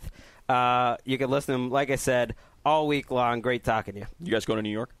Smith. You can listen to him, like I said, all week long. Great talking to you. You guys going to New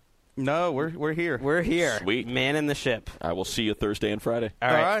York? No, we're here. We're here. Sweet. Man in the ship. I will see you Thursday and Friday.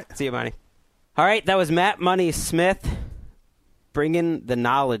 All right. See you, Money. All right, that was Matt Money Smith bringing the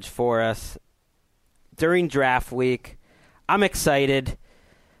knowledge for us during draft week. I'm excited.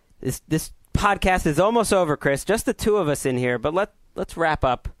 This podcast is almost over, Chris. Just the two of us in here, but let's wrap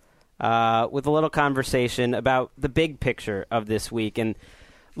up with a little conversation about the big picture of this week and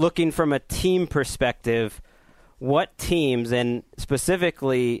looking from a team perspective, what teams, and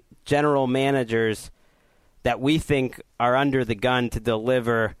specifically general managers that we think are under the gun to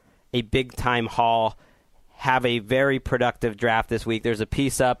deliver a big-time haul, have a very productive draft this week. There's a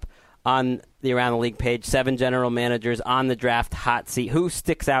piece up on the Around the League page, 7 general managers on the draft hot seat. Who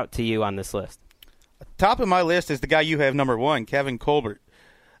sticks out to you on this list? Top of my list is the guy you have number 1, Kevin Colbert.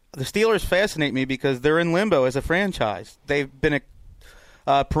 The Steelers fascinate me because they're in limbo as a franchise. They've been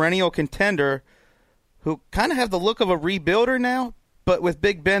perennial contender who kind of have the look of a rebuilder now, but with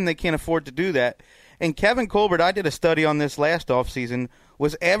Big Ben, they can't afford to do that. And Kevin Colbert, I did a study on this last offseason,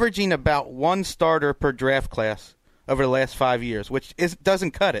 was averaging about one starter per draft class over the last 5 years, which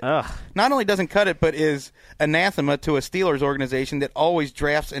doesn't cut it. Ugh. Not only doesn't cut it, but is anathema to a Steelers organization that always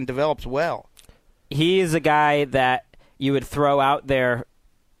drafts and develops well. He is a guy that you would throw out there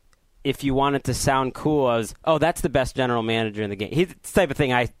if you wanted to sound cool as, oh, that's the best general manager in the game. He's the type of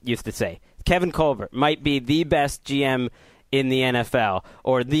thing I used to say. Kevin Colbert might be the best GM in the NFL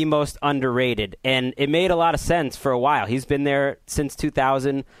or the most underrated. And it made a lot of sense for a while. He's been there since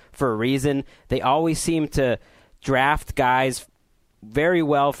 2000 for a reason. They always seem to draft guys very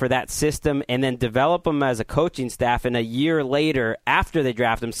well for that system and then develop them as a coaching staff. And a year later, after they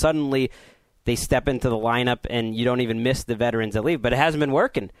draft them, suddenly they step into the lineup and you don't even miss the veterans that leave. But it hasn't been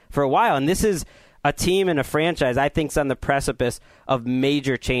working for a while. And this is a team and a franchise I think is on the precipice of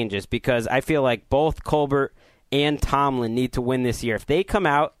major changes because I feel like both Colbert and Tomlin need to win this year. If they come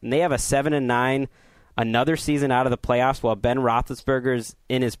out and they have a 7-9, another season out of the playoffs while Ben Roethlisberger's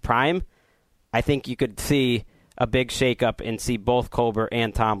in his prime, I think you could see a big shakeup and see both Colbert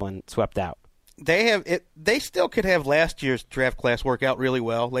and Tomlin swept out. They still could have last year's draft class work out really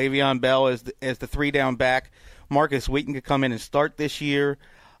well. Le'Veon Bell as the 3-down back. Marcus Wheaton could come in and start this year.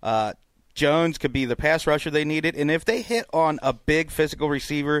 Jones could be the pass rusher they needed. And if they hit on a big physical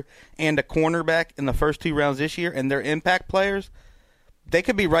receiver and a cornerback in the first 2 rounds this year and they're impact players, they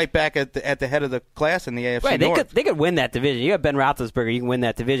could be right back at the head of the class in the AFC North. They could win that division. You got Ben Roethlisberger, you can win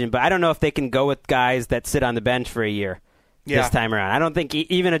that division. But I don't know if they can go with guys that sit on the bench for a year this time around. I don't think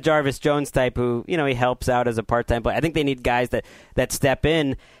even a Jarvis Jones type who, he helps out as a part-time player. I think they need guys that step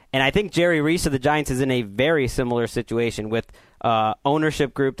in. And I think Jerry Reese of the Giants is in a very similar situation with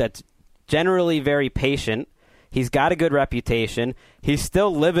ownership group that's generally very patient. He's got a good reputation. He's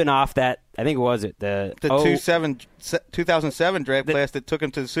still living off that, I think, what was it? The 2007 draft class that took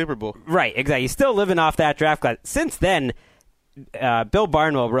him to the Super Bowl. Right, exactly. He's still living off that draft class. Since then, Bill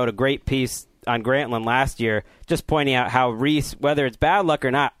Barnwell wrote a great piece on Grantland last year just pointing out how Reese, whether it's bad luck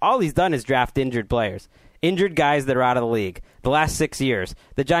or not, all he's done is draft injured players. Injured guys that are out of the league. The last 6 years,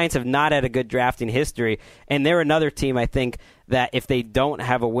 the Giants have not had a good drafting history, and they're another team, I think, that if they don't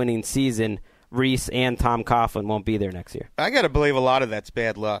have a winning season, Reese and Tom Coughlin won't be there next year. I got to believe a lot of that's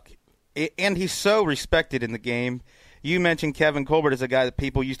bad luck. And he's so respected in the game. You mentioned Kevin Colbert as a guy that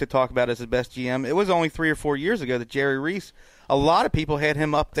people used to talk about as the best GM. It was only 3 or 4 years ago that Jerry Reese, a lot of people had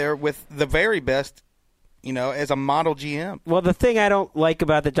him up there with the very best, as a model GM. Well, the thing I don't like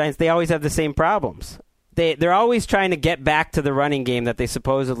about the Giants, they always have the same problems. They're always trying to get back to the running game that they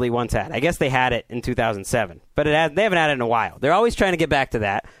supposedly once had. I guess they had it in 2007, but they haven't had it in a while. They're always trying to get back to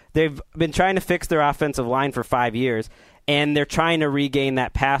that. They've been trying to fix their offensive line for 5 years, and they're trying to regain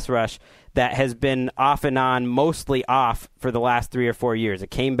that pass rush that has been off and on, mostly off for the last 3 or 4 years. It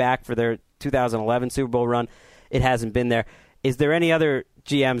came back for their 2011 Super Bowl run. It hasn't been there. Is there any other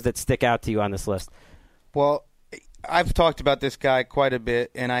GMs that stick out to you on this list? Well, I've talked about this guy quite a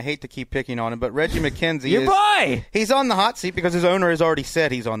bit, and I hate to keep picking on him, but Reggie McKenzie Your boy! He's on the hot seat because his owner has already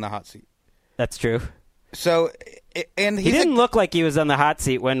said he's on the hot seat. That's true. So, and he didn't look like he was on the hot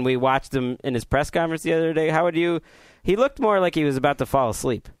seat when we watched him in his press conference the other day. He looked more like he was about to fall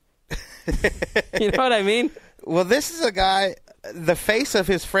asleep. You know what I mean? Well, this is a guy, the face of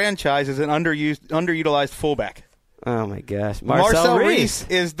his franchise is an underutilized fullback. Oh, my gosh. Marcel Reese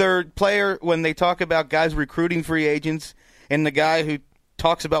is their player when they talk about guys recruiting free agents, and the guy who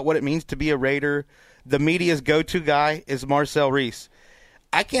talks about what it means to be a Raider. The media's go-to guy is Marcel Reese.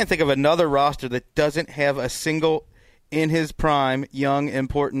 I can't think of another roster that doesn't have a single, in his prime, young,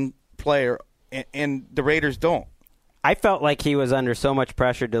 important player, and the Raiders don't. I felt like he was under so much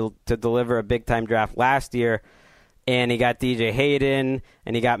pressure to deliver a big-time draft last year, and he got DJ Hayden,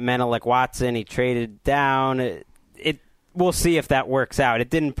 and he got Menelik Watson. He traded down. We'll see if that works out. It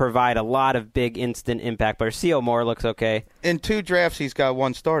didn't provide a lot of big instant impact, but C.O. Moore looks okay. In 2 drafts, he's got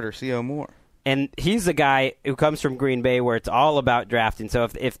 1 starter, C.O. Moore. And he's a guy who comes from Green Bay where it's all about drafting. So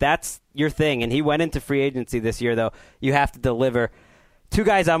if that's your thing, and he went into free agency this year, though, you have to deliver. 2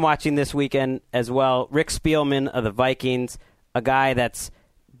 guys I'm watching this weekend as well. Rick Spielman of the Vikings, a guy that's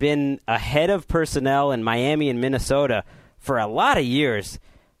been ahead of personnel in Miami and Minnesota for a lot of years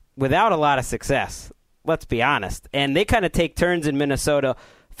without a lot of success. Let's be honest. And they kind of take turns in Minnesota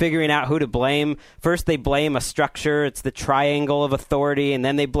figuring out who to blame. First, they blame a structure. It's the triangle of authority, and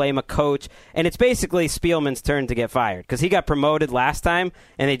then they blame a coach. And it's basically Spielman's turn to get fired because he got promoted last time,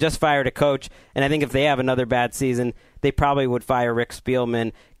 and they just fired a coach. And I think if they have another bad season, they probably would fire Rick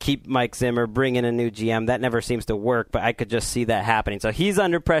Spielman, keep Mike Zimmer, bring in a new GM. That never seems to work, but I could just see that happening. So he's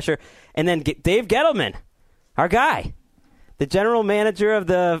under pressure. And then Dave Gettleman, our guy, the general manager of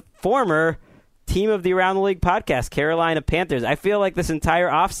the former team of the Around the League podcast, Carolina Panthers. I feel like this entire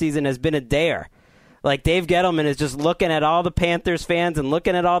offseason has been a dare. Like, Dave Gettleman is just looking at all the Panthers fans and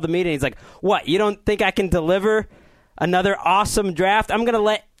looking at all the media. He's like, what, you don't think I can deliver another awesome draft? I'm going to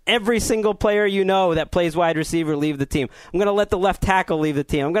let every single player you know that plays wide receiver leave the team. I'm going to let the left tackle leave the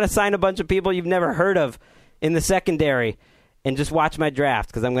team. I'm going to sign a bunch of people you've never heard of in the secondary and just watch my draft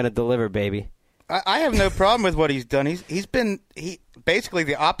because I'm going to deliver, baby. I have no problem with what he's done. He's been basically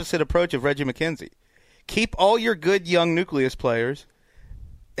the opposite approach of Reggie McKenzie. Keep all your good young nucleus players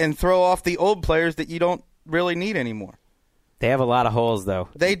and throw off the old players that you don't really need anymore. They have a lot of holes, though.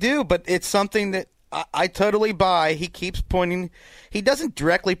 They do, but it's something that I totally buy. He keeps pointing. He doesn't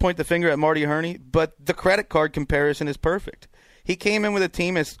directly point the finger at Marty Herney, but the credit card comparison is perfect. He came in with a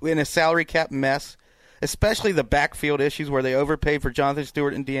team in a salary cap mess, especially the backfield issues where they overpaid for Jonathan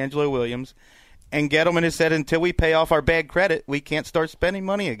Stewart and D'Angelo Williams. And Gettleman has said until we pay off our bad credit, we can't start spending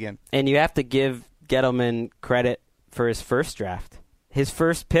money again. And you have to give Gettleman credit for his first draft. His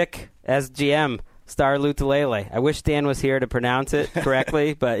first pick as GM, Star Lutulele. I wish Dan was here to pronounce it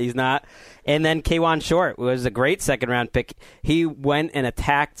correctly, but he's not. And then K'Wan Short was a great second-round pick. He went and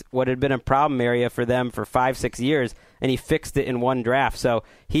attacked what had been a problem area for them for 5-6 years, and he fixed it in one draft. So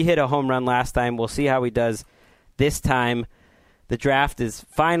he hit a home run last time. We'll see how he does this time. The draft is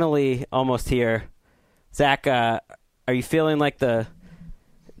finally almost here. Zach, are you feeling like the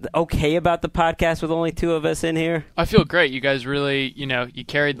okay about the podcast with only two of us in here? I feel great. You guys really, you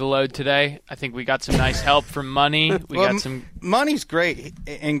carried the load today. I think we got some nice help from Money. Money's great,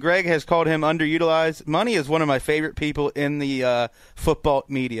 and Greg has called him underutilized. Money is one of my favorite people in the football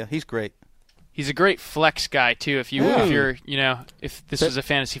media. He's great. He's a great flex guy too. If this was a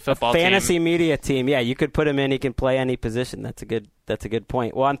fantasy football fantasy media team, yeah, you could put him in. He can play any position. That's a good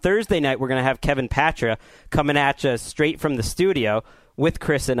point. Well, on Thursday night, we're going to have Kevin Patra coming at you straight from the studio with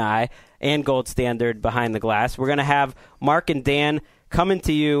Chris and I and Gold Standard behind the glass. We're going to have Mark and Dan coming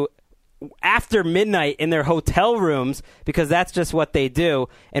to you after midnight in their hotel rooms because that's just what they do.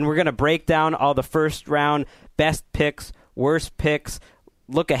 And we're going to break down all the first round best picks, worst picks,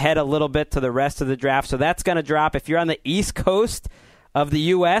 look ahead a little bit to the rest of the draft. So that's going to drop. If you're on the East Coast of the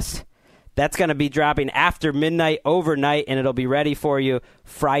U.S., that's going to be dropping after midnight overnight, and it'll be ready for you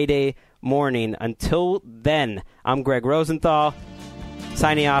Friday morning. Until then, I'm Greg Rosenthal,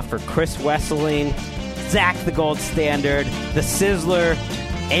 signing off for Chris Wesseling, Zach the Gold Standard, the Sizzler,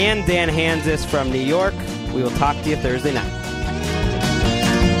 and Dan Hansis from New York. We will talk to you Thursday night.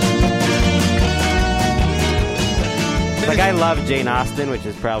 Like, I love Jane Austen, which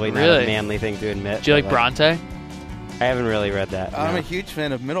is probably not a manly thing to admit. Do you like Bronte? I haven't really read that. I'm a huge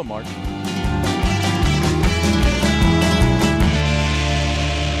fan of Middlemarch.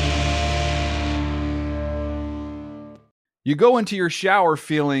 You go into your shower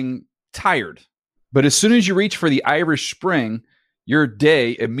feeling tired, but as soon as you reach for the Irish Spring, your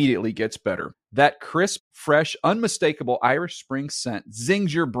day immediately gets better. That crisp, fresh, unmistakable Irish Spring scent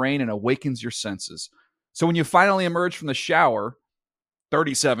zings your brain and awakens your senses. So when you finally emerge from the shower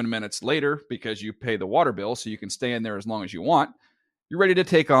 37 minutes later, because you pay the water bill so you can stay in there as long as you want, you're ready to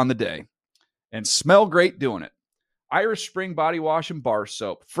take on the day and smell great doing it. Irish Spring Body Wash and Bar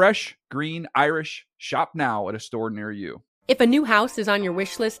Soap. Fresh, green, Irish. Shop now at a store near you. If a new house is on your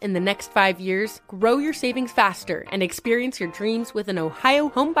wish list in the next 5 years, grow your savings faster and experience your dreams with an Ohio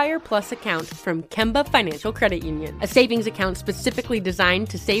Homebuyer Plus account from Kemba Financial Credit Union. A savings account specifically designed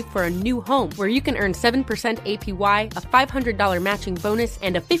to save for a new home where you can earn 7% APY, a $500 matching bonus,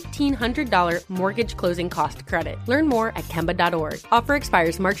 and a $1,500 mortgage closing cost credit. Learn more at Kemba.org. Offer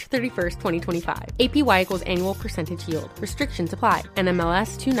expires March 31st, 2025. APY equals annual percentage yield. Restrictions apply.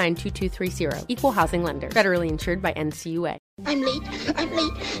 NMLS 292230. Equal housing lender. Federally insured by NCUA. I'm late for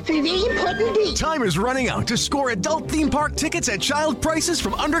a very important date. Time is running out to score adult theme park tickets at child prices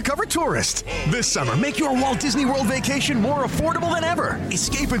from Undercover Tourist. This summer, make your Walt Disney World vacation more affordable than ever.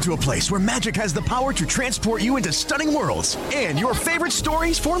 Escape into a place where magic has the power to transport you into stunning worlds and your favorite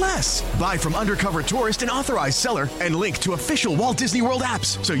stories for less. Buy from Undercover Tourist, an authorized seller, and link to official Walt Disney World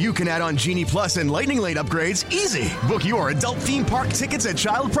apps so you can add on Genie Plus and Lightning Lane upgrades easy. Book your adult theme park tickets at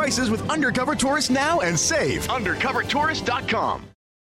child prices with Undercover Tourist now and save. UndercoverTourist.com.